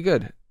 Yulon, really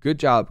good. Good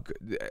job.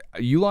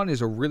 Yulon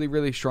is a really,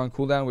 really strong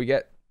cooldown. We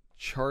get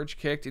charge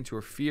kicked into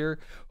a fear,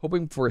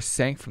 hoping for a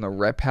sank from the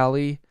Rep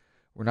Halley.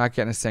 We're not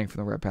getting a sank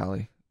from the Rep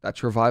Halley.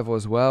 That's revival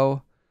as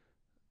well.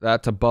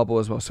 That's a bubble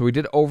as well. So we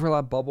did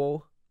overlap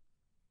bubble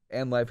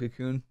and life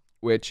cocoon,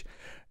 which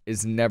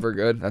is never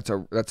good. That's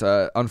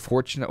a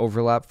unfortunate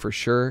overlap for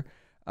sure,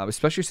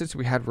 especially since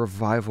we had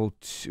revival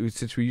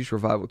since we used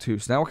revival too.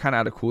 So now we're kind of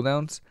out of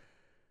cooldowns,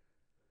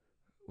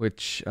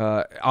 which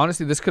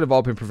honestly this could have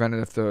all been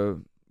prevented if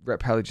the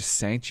Rep Halley just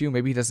sanked you.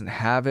 Maybe he doesn't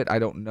have it. I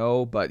don't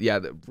know. But yeah,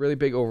 the really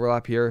big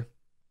overlap here,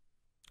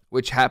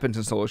 which happens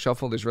in solo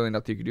shuffle. There's really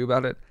nothing you can do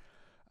about it.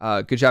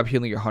 Good job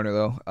healing your hunter,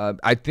 though.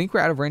 I think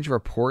we're out of range of our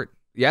port.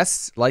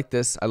 Yes, like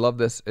this. I love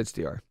this. It's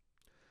DR.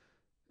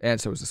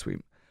 And so is the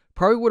sweep.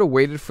 Probably would have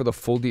waited for the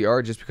full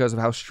DR just because of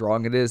how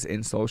strong it is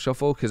in solo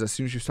shuffle. Because as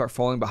soon as you start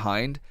falling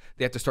behind,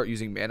 they have to start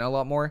using mana a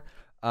lot more.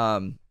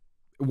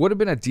 Would have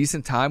been a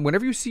decent time.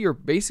 Whenever you see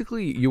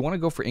basically, you want to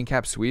go for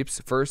in-cap sweeps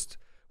first.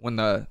 When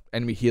the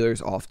enemy healer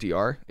is off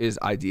DR is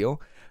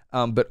ideal.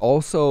 But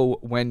also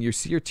when you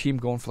see your team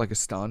going for like a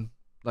stun,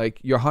 like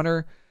your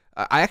hunter,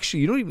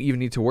 you don't even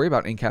need to worry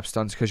about in-cap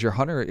stuns because your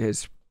hunter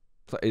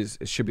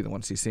should be the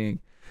one CCing.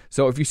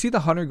 So if you see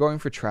the hunter going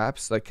for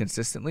traps like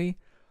consistently,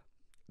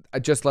 I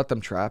just let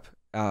them trap.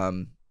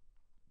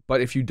 But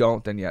if you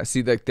don't, then yeah,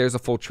 see, like there's a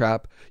full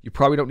trap. You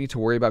probably don't need to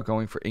worry about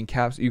going for in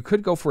caps. You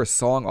could go for a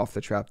song off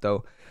the trap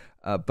though.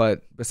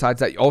 But besides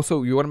that,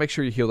 also you want to make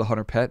sure you heal the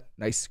hunter pet.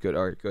 Nice, good,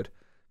 all right, good.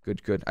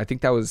 I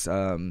think that was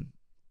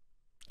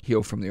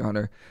heal from the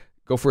hunter.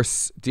 Go for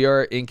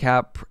DR in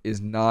cap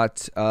is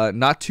not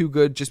too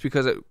good, just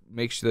because it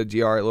makes the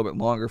DR a little bit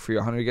longer for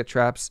your hunter to get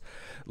traps.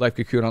 Life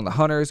cocoon on the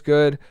hunter is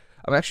good.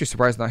 I'm actually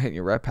surprised not hitting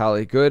your rep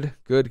pally. Good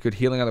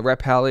healing on the rep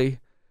pally.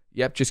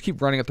 Yep, just keep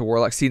running at the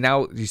warlock. See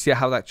now, you see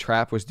how that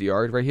trap was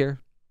DR'd right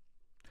here?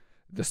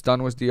 The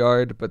stun was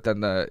DR'd, but then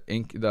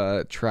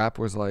the trap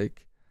was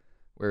like,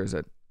 where is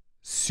it?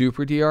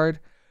 Super DR'd.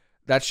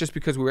 That's just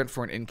because we went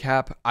for an in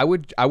cap. I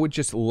would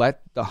just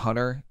let the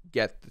hunter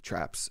get the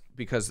traps,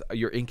 because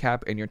your in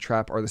cap and your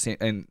trap are the same,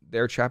 and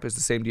their trap is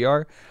the same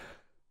DR.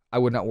 I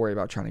would not worry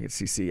about trying to get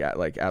CC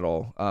at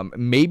all.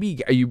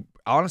 Maybe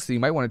honestly, you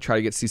might want to try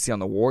to get CC on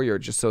the warrior,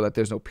 just so that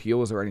there's no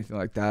peels or anything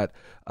like that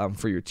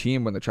for your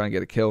team when they're trying to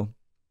get a kill.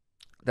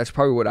 That's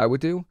probably what I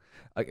would do.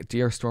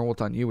 DR Stormbolt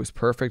on you is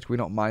perfect. We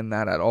don't mind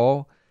that at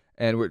all,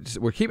 and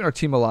we're keeping our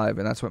team alive,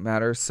 and that's what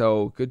matters.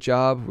 So good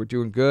job. We're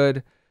doing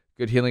good.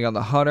 Good healing on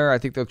the hunter. I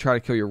think they'll try to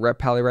kill your rep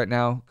pally right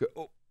now. Good.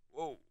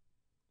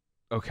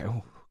 Okay.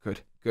 Oh,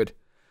 good.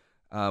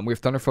 We have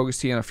Thunder Focus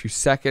Tea in a few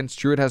seconds.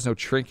 Druid has no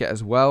trinket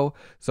as well.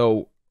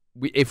 So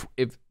if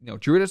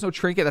Druid has no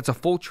trinket, that's a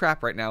full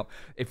trap right now.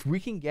 If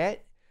we can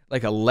get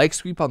like a leg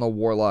sweep on the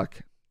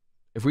warlock,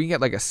 if we can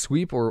get like a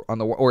sweep or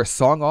a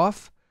song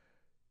off.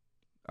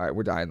 All right,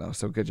 we're dying though.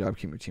 So good job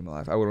keeping your team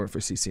alive. I would have went for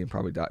CC and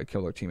probably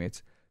kill our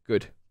teammates.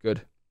 Good.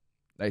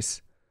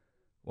 Nice.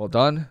 Well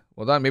done.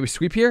 Maybe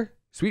sweep here.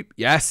 Sweep.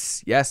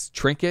 Yes.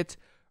 Trinket.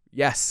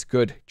 Yes,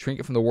 good.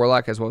 Trinket from the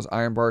warlock as well as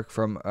Iron Bark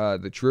from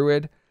the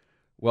druid.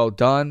 Well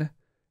done.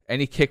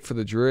 Any kick for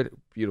the druid.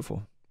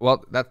 Beautiful.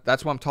 Well,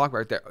 that's what I'm talking about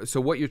right there.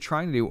 So what you're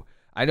trying to do,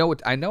 I know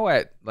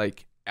at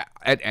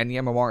any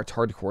MMR it's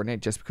hard to coordinate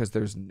just because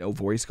there's no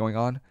voice going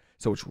on.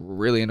 So it's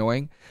really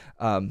annoying.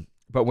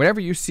 But whenever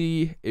you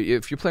see,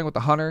 if you're playing with the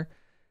hunter,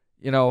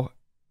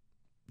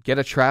 get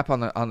a trap on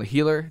the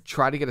healer,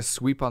 try to get a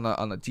sweep on the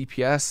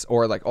DPS,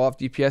 or like off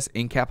DPS,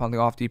 in cap on the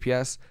off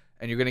DPS.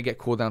 And you're going to get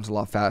cooldowns a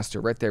lot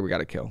faster. Right there, we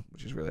got a kill,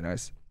 which is really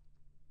nice.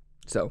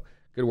 So,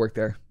 good work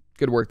there.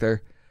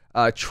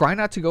 Try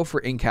not to go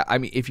for in-cap. I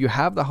mean, if you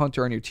have the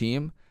hunter on your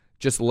team,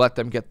 just let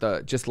them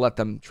trap. Just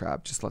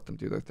let them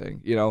do their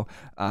thing,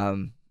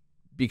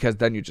 because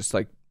then you're just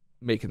like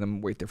making them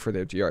wait there for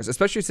their DRs,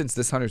 especially since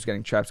this hunter's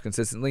getting traps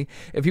consistently.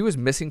 If he was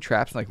missing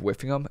traps and like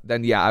whiffing them,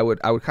 then yeah, I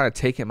would kind of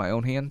take it in my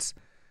own hands.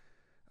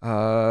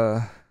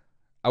 I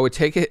would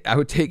take it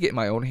in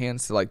my own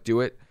hands to like do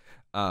it.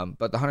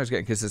 But the hunter's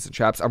getting consistent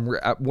traps.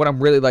 What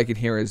I'm really liking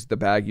here is the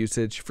bag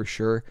usage for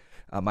sure.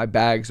 My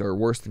bags are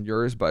worse than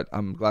yours, but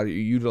I'm glad you're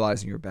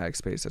utilizing your bag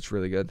space. That's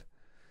really good.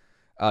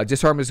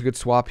 Disarm is a good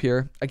swap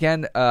here.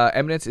 Again,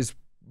 Eminence is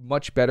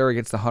much better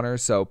against the hunter,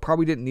 so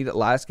probably didn't need it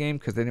last game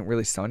because they didn't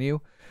really stun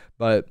you.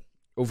 But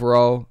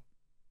overall,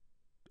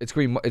 it's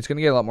gonna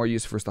get a lot more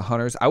use versus the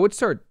hunters. I would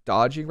start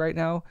dodging right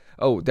now.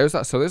 Oh, there's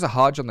a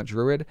Hodge on the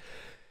druid.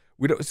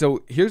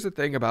 So here's the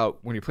thing about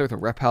when you play with a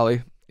rep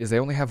pally is they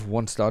only have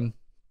one stun.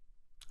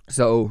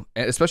 So,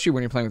 especially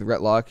when you're playing with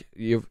Retlock,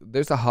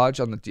 there's a Hodge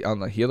on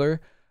the healer.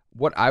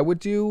 What I would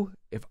do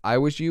if I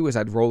was you is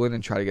I'd roll in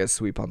and try to get a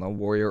sweep on the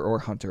warrior or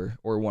hunter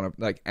or one of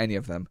any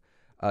of them,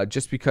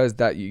 just because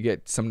that you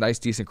get some nice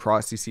decent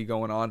cross CC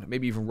going on.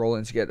 Maybe even roll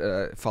in to get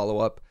a follow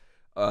up,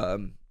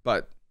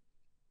 but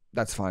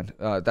that's fine.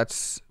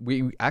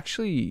 We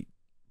actually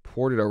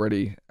ported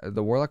already.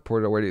 The warlock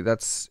ported already.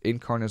 That's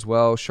Incarn as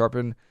well.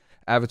 Sharpen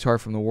Avatar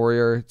from the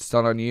warrior.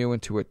 Stun on you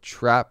into a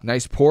trap.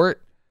 Nice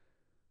port.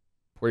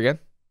 Port again.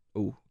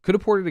 Ooh, could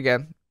have ported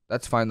again.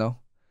 That's fine though.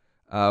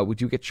 We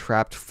do get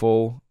trapped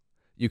full.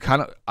 You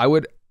kind of. I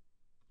would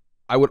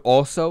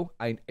also.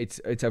 It's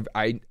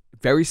a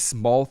very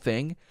small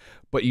thing,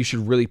 but you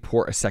should really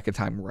port a second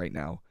time right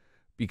now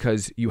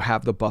because you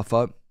have the buff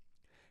up,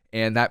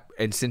 and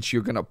since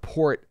you're gonna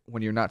port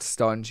when you're not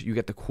stunned, you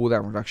get the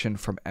cooldown reduction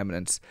from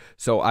Eminence.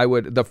 So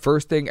the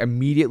first thing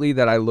immediately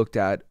that I looked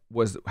at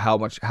was how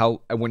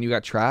when you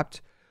got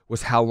trapped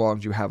was how long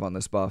do you have on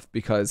this buff,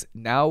 because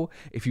now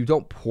if you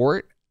don't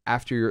port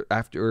after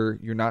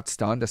you're not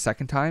stunned a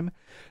second time,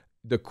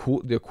 the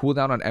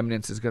cooldown on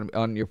Eminence is gonna be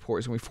on your port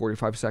is gonna be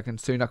 45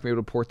 seconds. So you're not gonna be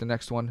able to port the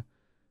next one.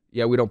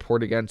 Yeah, we don't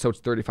port again, so it's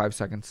 35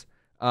 seconds.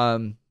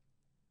 So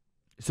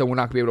we're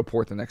not gonna be able to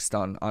port the next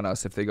stun on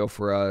us if they go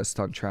for a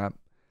stun trap.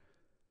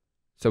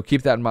 So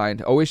keep that in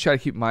mind. Always try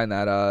to keep in mind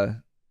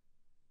that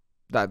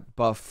that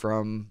buff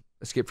from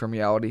Escape from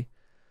Reality.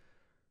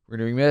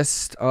 Renewing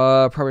Mist,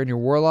 probably on your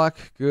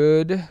Warlock.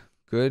 Good.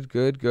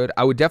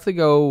 I would definitely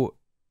go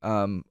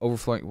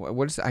Overflowing.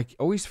 What is it? I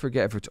always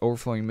forget if it's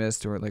Overflowing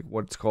Mist or like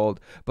what it's called.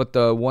 But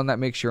the one that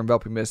makes your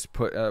Enveloping Mist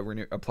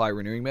apply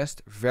Renewing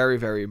Mist. Very,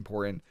 very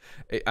important.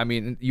 I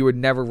mean, you would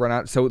never run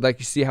out. So like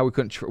you see how we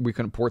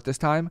couldn't port this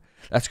time.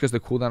 That's because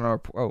the cooldown on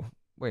our. Oh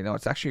wait, no,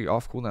 it's actually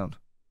off cooldown.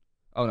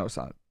 Oh no, it's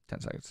not.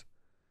 10 seconds.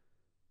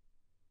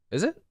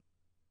 Is it?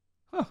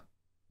 Huh.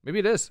 Maybe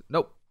it is.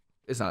 Nope.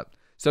 It's not.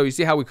 So you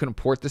see how we couldn't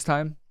port this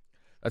time?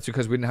 That's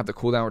because we didn't have the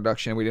cooldown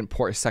reduction. We didn't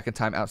port a second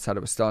time outside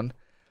of a stun.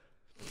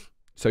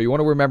 So you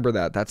want to remember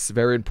that. That's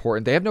very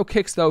important. They have no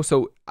kicks though.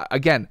 So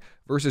again,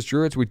 versus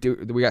Druids, we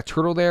got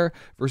Turtle there.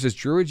 Versus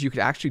Druids, you could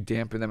actually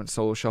dampen them in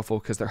solo shuffle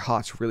because their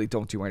hots really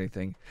don't do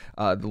anything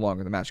the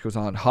longer the match goes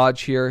on.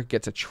 Hodge here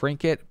gets a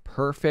trinket.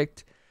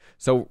 Perfect.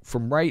 So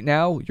from right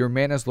now, your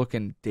mana's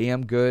looking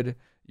damn good.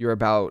 You're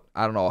about,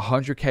 I don't know,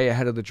 100k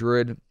ahead of the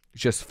Druid.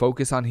 Just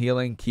focus on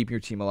healing. Keep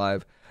your team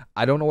alive.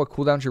 I don't know what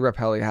cooldowns your Rep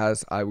Heli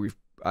has. I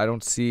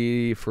don't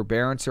see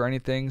forbearance or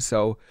anything.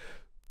 So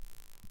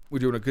we're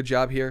doing a good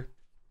job here.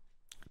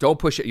 Don't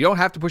push it. You don't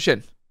have to push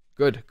in.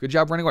 Good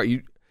job running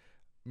away.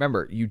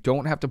 Remember, you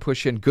don't have to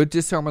push in. Good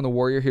disarm on the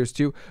warrior. Here's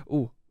 2.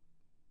 Ooh.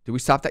 Did we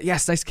stop that?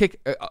 Yes, nice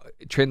kick.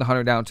 Train the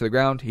hunter down to the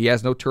ground. He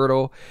has no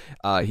turtle.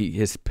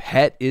 His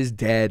pet is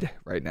dead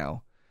right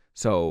now.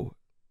 So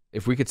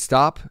if we could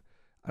stop,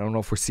 I don't know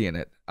if we're seeing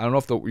it. I don't know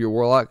if your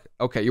warlock.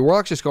 Okay, your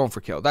warlock's just going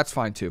for kill. That's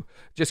fine too.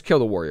 Just kill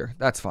the warrior.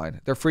 That's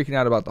fine. They're freaking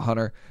out about the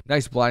hunter.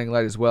 Nice blinding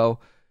light as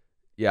well.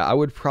 Yeah, I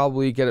would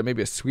probably get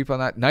maybe a sweep on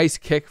that. Nice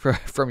kick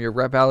from your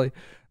Rep Alley.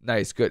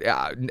 Nice, good.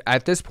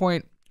 At this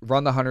point,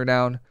 run the hunter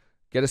down.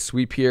 Get a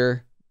sweep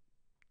here.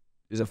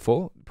 Is it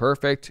full?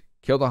 Perfect.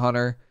 Kill the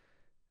hunter.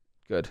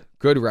 Good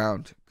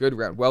round.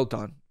 Well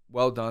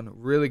done.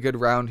 Really good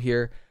round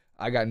here.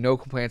 I got no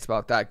complaints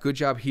about that. Good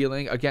job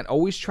healing. Again,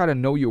 always try to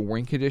know your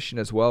win condition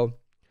as well.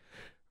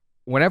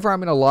 Whenever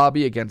I'm in a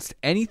lobby against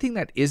anything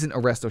that isn't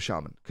Arresto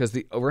Shaman, because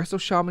the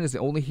Arresto Shaman is the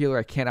only healer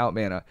I can't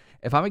outmana.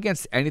 If I'm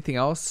against anything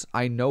else,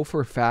 I know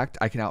for a fact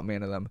I can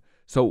outmana them.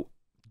 So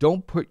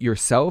don't put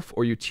yourself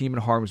or your team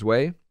in harm's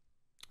way.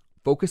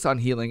 Focus on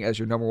healing as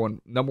your number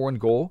one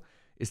goal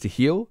is to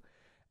heal.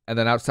 And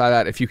then outside of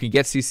that, if you can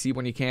get CC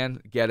when you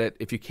can, get it.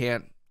 If you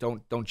can't,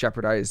 don't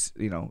jeopardize,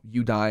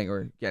 you dying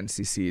or getting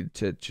CC'd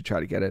to try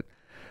to get it.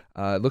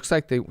 Looks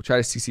like they try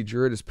to CC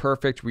Druid is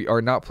perfect. We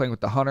are not playing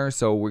with the Hunter,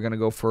 so we're going to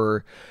go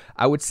for,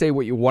 I would say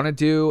what you want to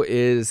do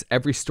is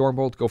every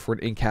Stormbolt, go for an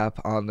in-cap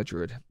on the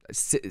Druid.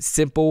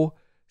 Simple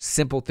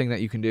thing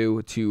that you can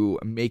do to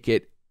make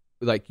it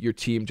like your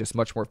team just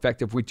much more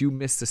effective. We do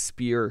miss the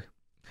spear.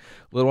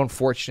 A little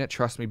unfortunate.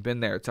 Trust me, been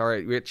there. It's all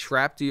right. We had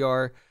Trap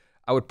DR.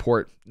 I would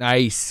port.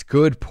 Nice.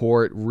 Good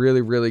port.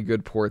 Really, really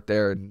good port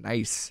there.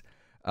 Nice.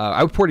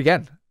 I would port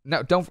again.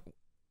 Now, don't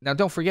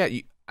forget.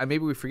 Maybe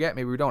we forget.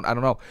 Maybe we don't. I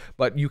don't know.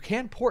 But you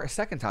can port a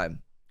second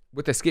time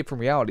with Escape from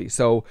Reality.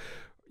 So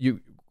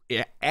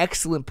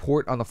excellent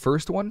port on the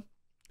first one.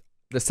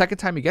 The second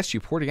time he gets you,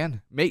 port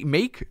again.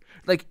 Make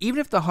like even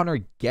if the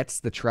Hunter gets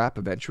the trap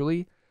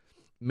eventually,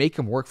 make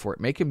him work for it.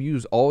 Make him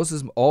use all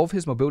of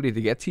his mobility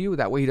to get to you.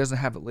 That way he doesn't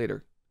have it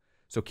later.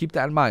 So keep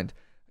that in mind.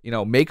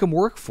 Make him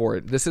work for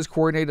it. This is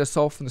coordinated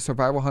assault from the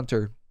Survival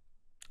Hunter.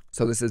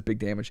 So this is big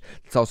damage.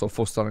 It's also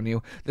full stun on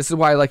you. This is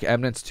why I like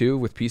Eminence too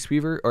with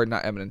Peaceweaver, or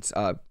not Eminence,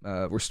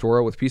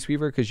 Restore with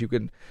Peaceweaver, because you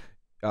can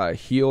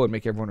heal and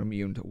make everyone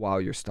immune while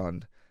you're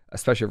stunned,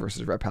 especially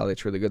versus Ret Pally.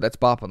 It's really good. That's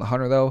Bop on the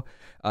Hunter though.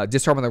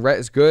 Disarm on the Ret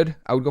is good.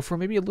 I would go for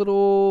maybe a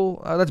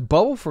little, that's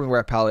Bubble from the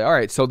Ret Pally. All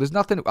right, so there's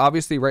nothing,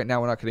 obviously right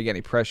now we're not going to get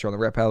any pressure on the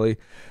Ret Pally.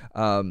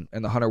 And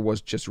the Hunter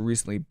was just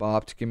recently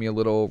bopped. Give me a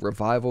little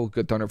Revival.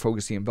 Good Thunder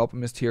Focusing Envelop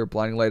Mist here.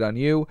 Blinding Light on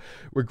you.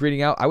 We're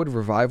greeting out. I would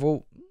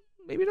Revival.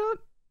 Maybe not.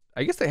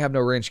 I guess they have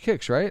no range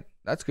kicks, right?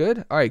 That's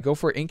good. All right, go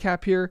for an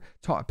in-cap here.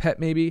 Taunt Pet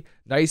maybe.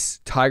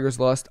 Nice Tiger's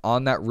Lust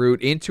on that route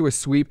into a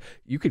sweep.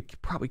 You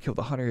could probably kill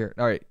the Hunter here.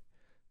 All right.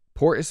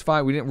 Port is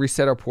fine. We didn't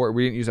reset our port.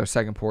 We didn't use our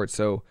second port,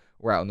 so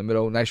we're out in the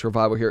middle. Nice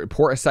Revival here.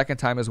 Port a second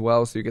time as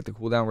well, so you get the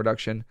cooldown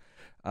reduction.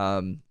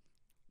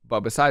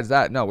 But besides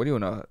that, no, we're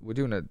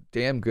doing a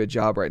damn good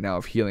job right now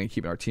of healing and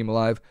keeping our team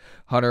alive.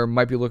 Hunter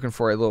might be looking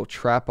for a little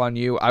trap on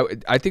you.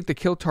 I think the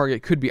kill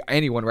target could be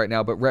anyone right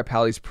now, but Ret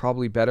Pally's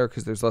probably better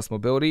because there's less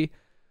mobility.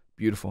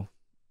 Beautiful.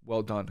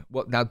 Well done.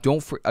 Well, now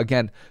don't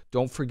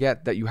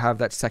forget that you have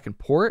that second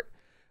port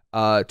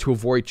to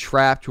avoid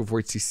trap, to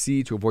avoid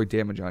CC, to avoid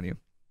damage on you.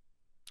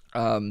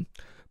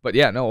 But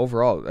yeah, no,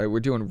 overall, we're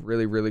doing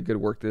really, really good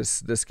work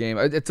this game.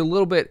 It's a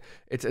little bit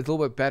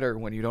better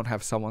when you don't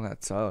have someone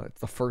that's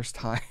it's the first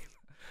time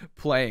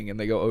playing and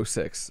they go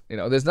 0-6.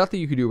 There's nothing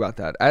you can do about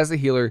that. As a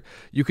healer,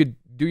 you could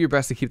do your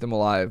best to keep them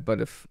alive, but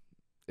if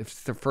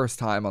it's the first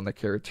time on the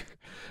character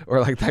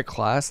or like that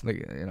class, there's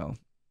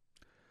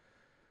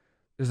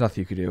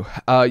nothing you could do.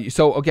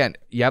 So again,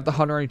 you have the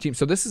Hunter on your team.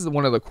 So this is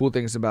one of the cool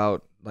things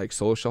about like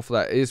solo shuffle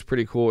that is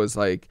pretty cool is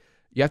like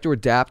you have to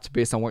adapt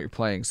based on what you're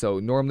playing. So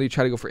normally you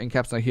try to go for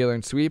in-caps on a healer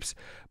and sweeps,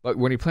 but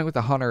when you're playing with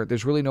the Hunter,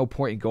 there's really no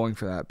point in going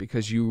for that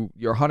because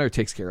your Hunter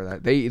takes care of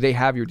that. They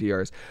have your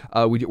DRs.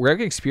 We're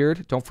getting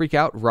speared. Don't freak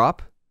out.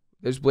 Rop.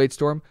 There's Blade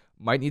Storm.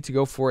 Might need to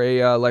go for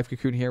a Life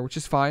Cocoon here, which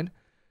is fine.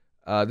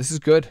 This is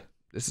good.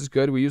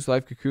 We use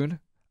Life Cocoon.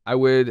 I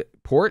would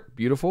port.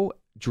 Beautiful.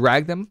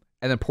 Drag them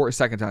and then port a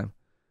second time.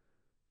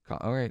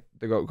 All right.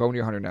 They go into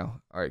your Hunter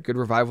now. All right. Good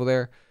Revival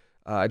there.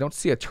 I don't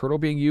see a turtle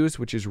being used,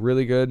 which is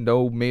really good.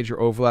 No major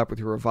overlap with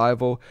your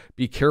Revival.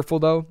 Be careful,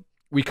 though.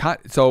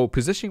 So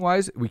positioning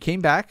wise, we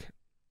came back.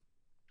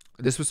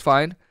 This was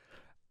fine.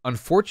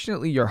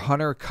 Unfortunately, your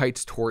hunter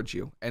kites towards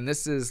you, and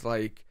this is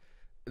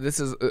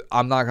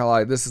I'm not gonna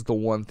lie, this is the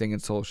one thing in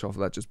solo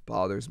shuffle that just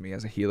bothers me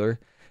as a healer,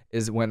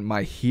 is when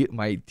my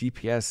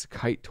DPS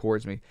kite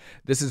towards me.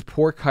 This is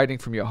poor kiting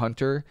from your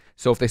hunter.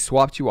 So if they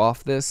swapped you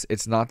off this,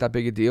 it's not that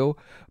big a deal.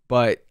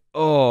 But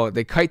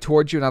they kite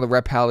towards you. Now the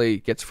rep pally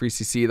gets free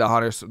CC.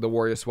 The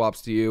warrior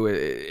swaps to you.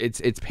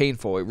 It's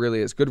painful. It really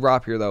is. Good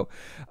ROP here though.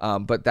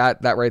 But that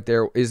right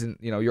there isn't.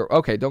 You're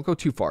okay. Don't go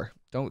too far.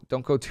 Don't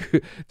go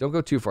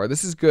too far.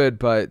 This is good,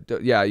 but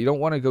yeah, you don't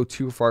want to go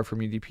too far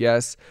from your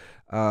DPS.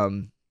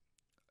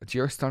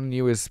 GR stunning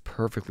you is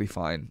perfectly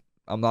fine.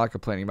 I'm not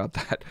complaining about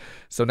that.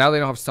 So now they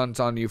don't have stuns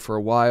on you for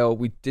a while.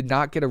 We did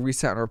not get a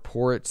reset on our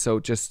port, so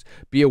just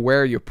be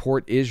aware your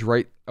port is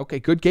right. Okay,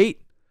 good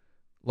gate.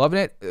 Loving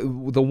it.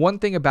 The one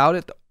thing about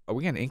it, are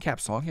we getting an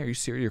in-cap song here? Are you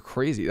serious? You're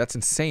crazy. That's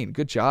insane.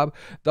 Good job.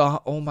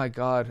 Oh my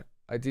god,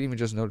 I didn't even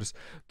just notice.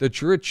 The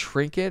druid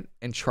trinket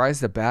and tries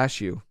to bash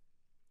you,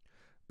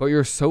 but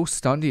you're so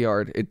stunned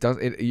hard. It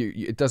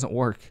doesn't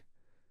work.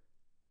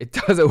 It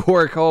doesn't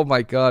work. Oh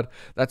my god,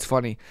 that's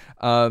funny.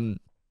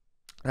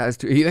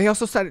 They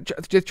also started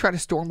to try to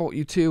stormbolt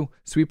you too.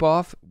 Sweep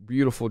off.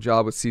 Beautiful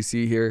job with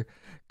CC here.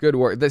 Good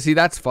work. See,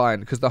 that's fine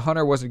because the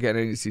hunter wasn't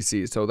getting any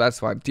CC, so that's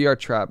fine. DR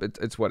trap.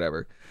 It's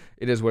whatever.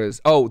 It is what it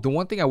is. Oh, the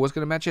one thing I was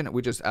gonna mention,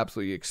 we just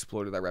absolutely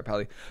exploded that rep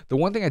pally. The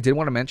one thing I did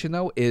want to mention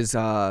though is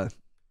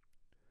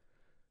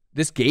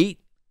this gate.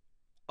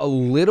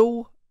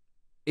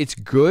 It's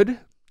good.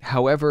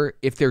 However,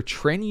 if they're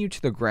training you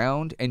to the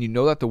ground and you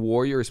know that the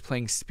warrior is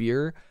playing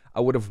spear,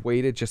 I would have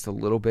waited just a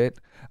little bit.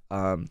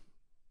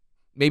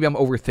 Maybe I'm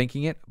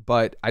overthinking it,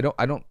 but I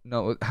don't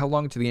know how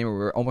long into the game.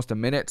 We're almost a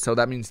minute, so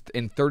that means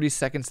in 30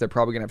 seconds they're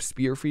probably gonna have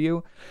spear for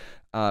you,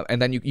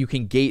 and then you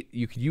can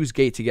use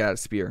gate to get out of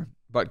spear.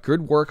 But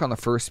good work on the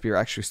first spear,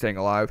 actually staying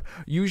alive.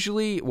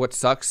 Usually, what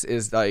sucks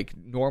is like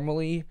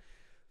normally,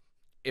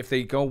 if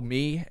they go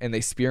me and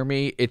they spear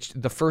me,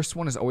 the first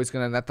one is always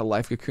gonna net the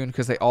life cocoon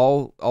because they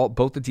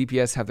both the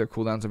DPS have their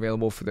cooldowns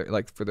available for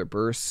their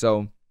burst,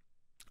 so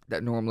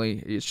that normally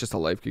it's just a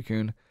life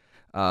cocoon.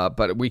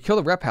 But we killed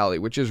a rep pally,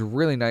 which is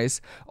really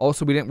nice.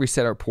 Also, we didn't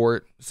reset our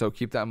port, so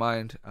keep that in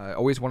mind.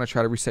 Always want to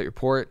try to reset your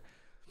port.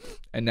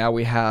 And now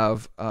we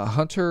have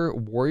Hunter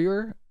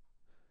Warrior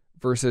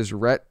versus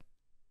Resto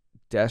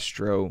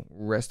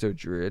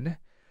Druid.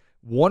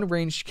 One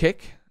ranged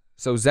kick,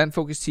 so Zen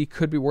Focus T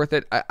could be worth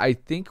it. I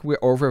think we're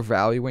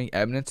overvaluing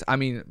Eminence. I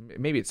mean,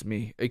 maybe it's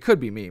me. It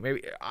could be me.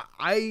 Maybe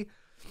I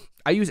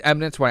use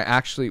Eminence when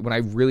I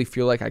really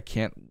feel like I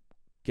can't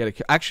get a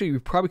kill. Actually, we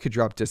probably could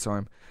drop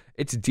Disarm.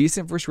 It's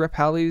decent versus rep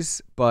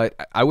pallies, but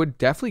I would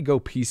definitely go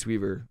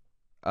Peaceweaver.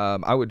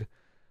 I would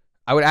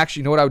actually,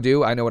 you know what I would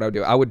do? I know what I would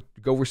do. I would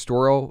go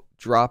Restoral,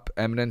 drop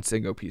Eminence,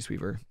 and go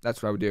Peaceweaver.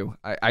 That's what I would do.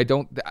 I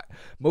don't,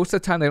 most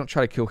of the time they don't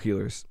try to kill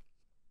healers,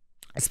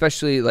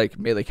 especially like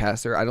melee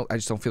caster. I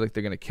just don't feel like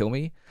they're gonna kill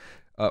me,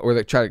 or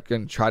they're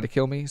gonna try to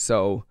kill me.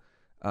 So,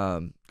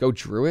 go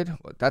Druid.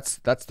 That's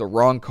the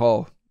wrong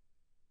call.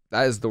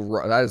 That is the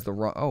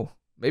wrong. Oh,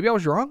 maybe I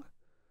was wrong.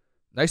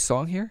 Nice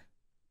song here.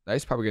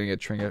 Nice, probably gonna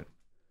get trinket.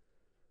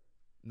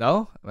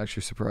 No, I'm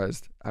actually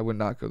surprised. I would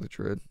not go the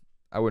Druid.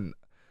 I wouldn't.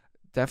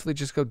 Definitely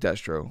just go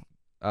Destro.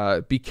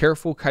 Be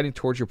careful kiting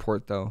towards your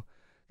port though.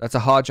 That's a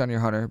Hodge on your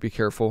hunter. Be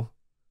careful.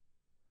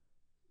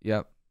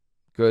 Yep.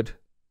 Good.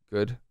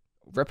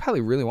 Rep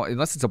Pally really want,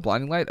 unless it's a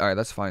blinding light. All right,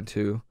 that's fine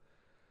too.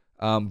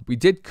 We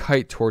did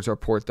kite towards our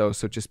port though,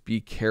 so just be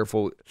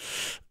careful.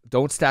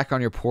 Don't stack on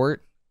your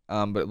port.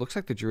 But it looks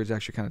like the Druid's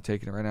actually kind of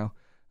taking it right now.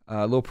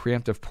 A little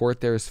preemptive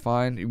port there is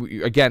fine.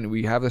 Again,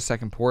 we have the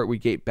second port. We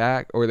gate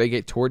back, or they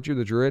gate towards you,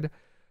 the Druid.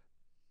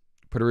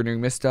 Put a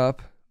Renewing Mist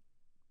up.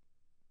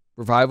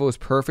 Revival is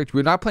perfect.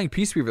 We're not playing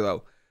Peaceweaver,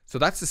 though. So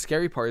that's the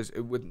scary part. Is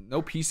with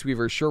no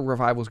Peaceweaver, sure,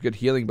 Revival is good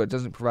healing, but it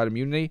doesn't provide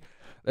immunity.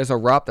 There's a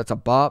ROP. That's a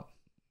bop.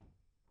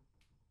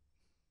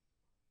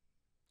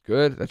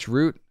 Good. That's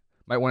Root.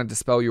 Might want to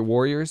dispel your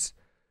warriors.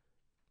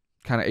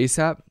 Kind of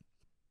ASAP.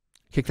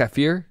 Kick that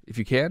fear if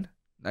you can.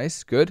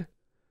 Nice. Good.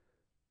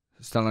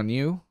 Stun on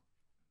you.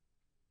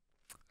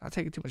 Not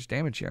taking too much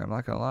damage here. I'm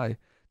not going to lie.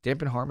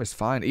 Dampen Harm is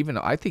fine. Even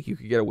though I think you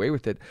could get away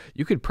with it.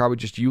 You could probably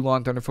just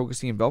Yulon, Thunder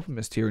Focusing, Envelop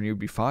Mist here and you'd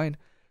be fine.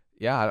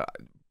 Yeah,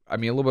 I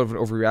mean, a little bit of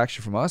an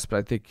overreaction from us, but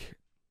I think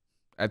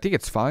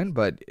it's fine.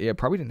 But yeah,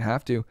 probably didn't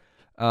have to.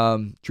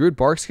 Druid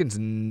Barkskin's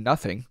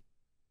nothing.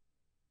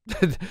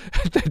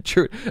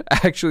 Druid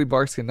actually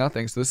Barkskin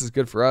nothing, so this is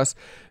good for us.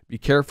 Be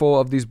careful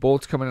of these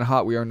bolts coming in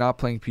hot. We are not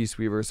playing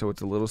Peaceweaver, so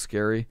it's a little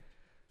scary.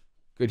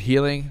 Good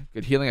healing.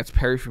 That's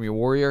parry from your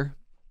warrior.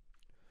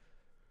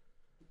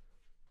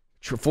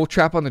 Full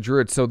trap on the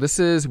Druid. So this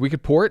is, we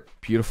could port.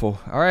 Beautiful.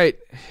 All right.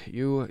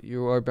 You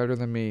are better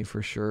than me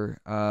for sure.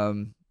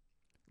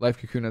 Life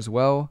Cocoon as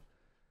well.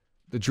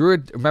 The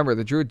Druid, remember,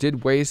 the Druid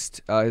did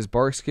waste his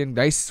Barkskin.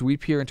 Nice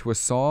sweep here into a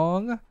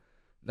song.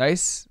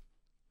 Nice.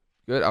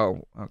 Good.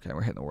 Oh, okay.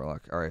 We're hitting the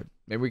Warlock. All right.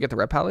 Maybe we get the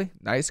Rep Pally.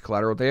 Nice.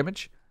 Collateral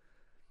damage.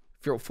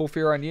 Full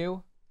fear on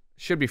you.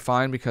 should be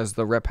fine because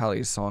the rep pally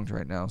is songed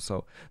right now,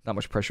 so not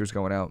much pressure is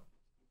going out.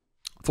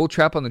 Full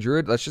trap on the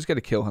druid. Let's just get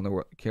a kill on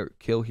the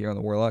kill here on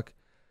the warlock.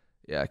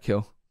 Yeah,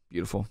 kill.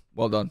 Beautiful.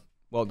 Well done.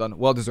 Well done.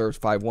 Well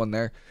deserved. 5-1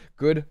 there.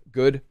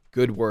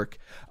 Good work.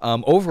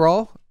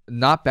 Overall,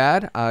 not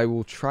bad. I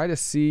will try to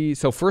see.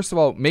 So first of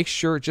all, make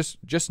sure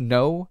just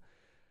know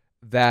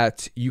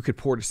that you could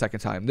port a second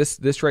time.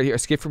 This right here,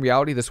 escape from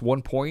reality. This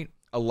 1 point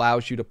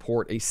allows you to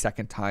port a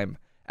second time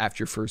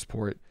after your first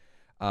port.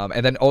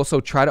 And then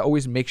also try to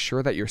always make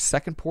sure that your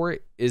second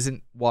port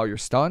isn't while you're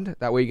stunned.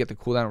 That way you get the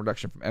cooldown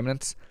reduction from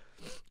Eminence.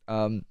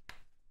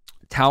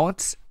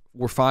 Talents,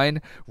 we're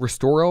fine.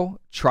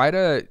 Restoral, try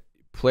to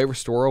play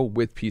Restoral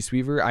with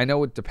Peaceweaver. I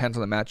know it depends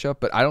on the matchup,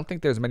 but I don't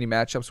think there's many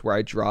matchups where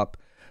I drop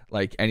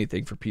like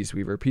anything for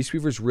Peaceweaver.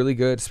 Peaceweaver is really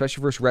good,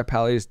 especially versus Rep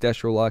Pallies,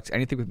 Destro Lux,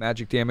 anything with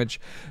magic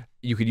damage.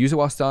 You could use it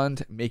while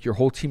stunned, make your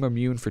whole team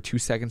immune for 2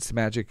 seconds to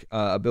magic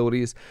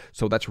abilities.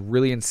 So that's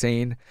really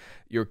insane.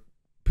 Your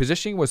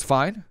positioning was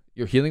fine.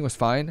 Your healing was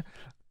fine.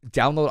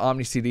 Download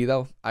Omni CD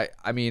though.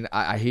 I mean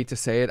I hate to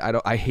say it.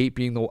 I hate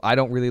being the. I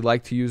don't really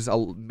like to use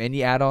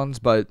many add-ons,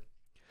 but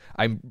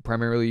I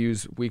primarily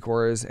use Weak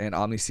Auras and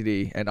Omni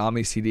CD. And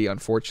Omni CD,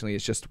 unfortunately,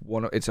 is just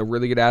one. It's a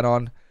really good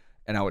add-on,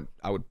 and I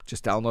would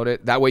just download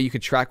it. That way you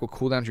could track what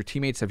cooldowns your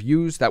teammates have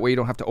used. That way you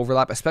don't have to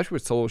overlap, especially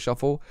with solo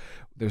shuffle.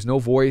 There's no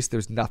voice.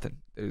 There's nothing.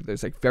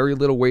 There's like very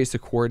little ways to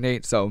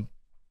coordinate. So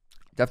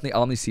definitely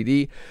Omni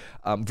CD.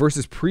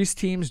 Versus priest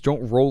teams,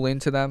 don't roll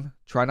into them.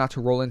 Try not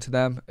to roll into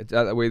them.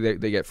 That way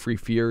they get free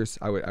fears.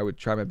 I would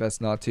try my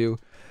best not to,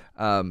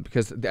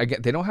 because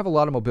again they don't have a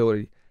lot of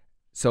mobility.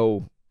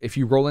 So if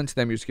you roll into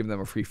them, you're just giving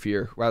them a free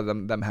fear rather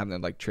than them having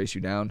to like trace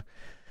you down.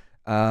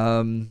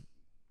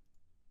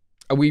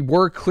 We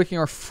were clicking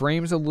our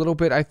frames a little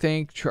bit. I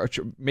think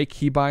make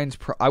keybinds.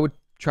 I would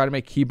try to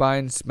make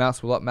keybinds.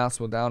 Mouse wheel up, mouse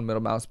wheel down,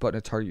 middle mouse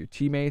button to target your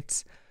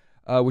teammates,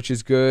 which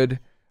is good.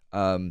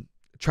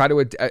 Try to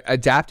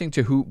adapting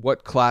to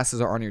what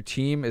classes are on your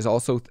team is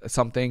also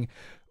something.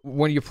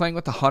 When you're playing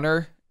with the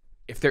hunter,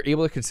 if they're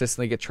able to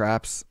consistently get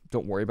traps,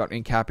 don't worry about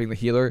incapping the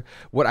healer.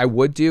 What I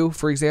would do,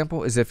 for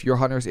example, is if your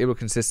hunter is able to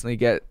consistently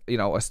get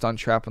a stun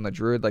trap on the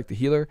druid like the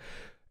healer,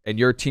 and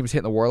your team's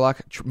hitting the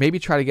warlock, maybe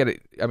try to get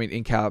it. I mean,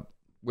 incap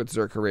with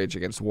Zerka Rage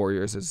against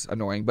warriors is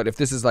annoying, but if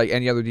this is like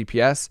any other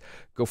DPS,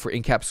 go for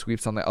incap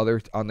sweeps on the other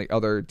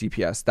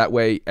DPS. That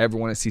way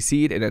everyone is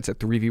CC'd and it's a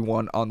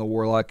 3v1 on the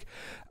warlock.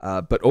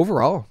 But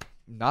overall,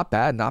 not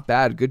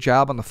bad. Good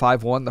job on the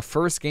 5-1. The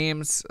first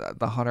games,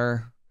 the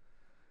hunter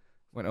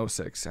went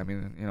 0-6. I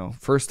mean,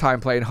 first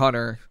time playing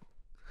hunter,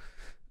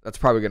 that's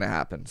probably going to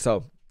happen.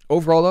 So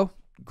overall though,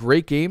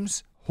 great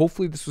games.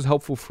 Hopefully this was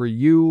helpful for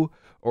you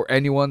or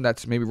anyone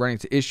that's maybe running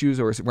into issues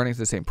or is running into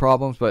the same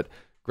problems, but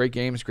great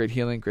games, great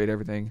healing, great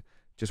everything.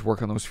 Just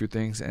work on those few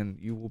things and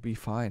you will be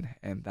fine.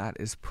 And that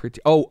is pretty...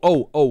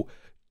 Oh.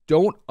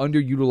 Don't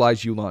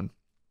underutilize Yu'lon.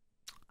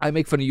 I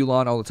make fun of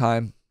Yu'lon all the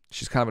time.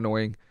 She's kind of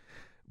annoying.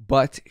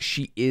 But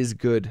she is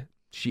good.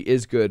 She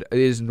is good. It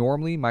is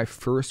normally my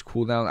first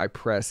cooldown I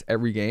press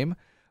every game.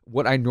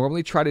 What I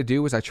normally try to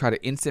do is I try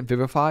to instant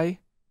Vivify.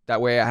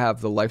 That way I have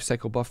the life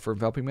cycle buff for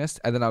Enveloping Mist.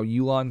 And then I'll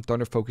Yu'lon,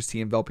 Thunder Focus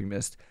Tea, Enveloping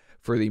Mist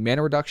for the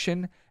mana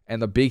reduction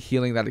and the big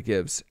healing that it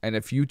gives. And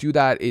if you do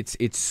that,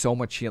 it's so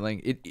much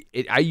healing.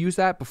 I use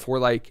that before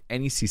like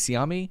any CC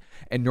on me,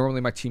 and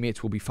normally my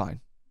teammates will be fine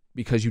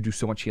because you do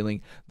so much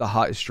healing. The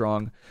hot is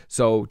strong.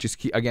 So just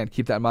keep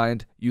that in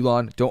mind.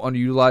 Yu'lon, don't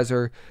underutilize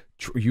her.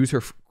 Use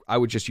her. I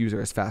would just use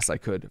her as fast as I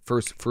could.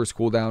 First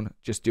cooldown,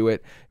 just do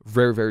it.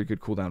 Very, very good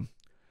cooldown.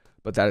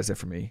 But that is it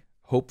for me.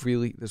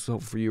 Hopefully this will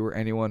help for you or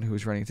anyone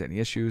who's running into any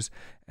issues.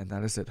 And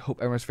that is it. Hope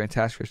everyone's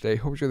fantastic for today.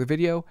 Hope you enjoyed the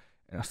video,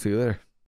 and I'll see you later.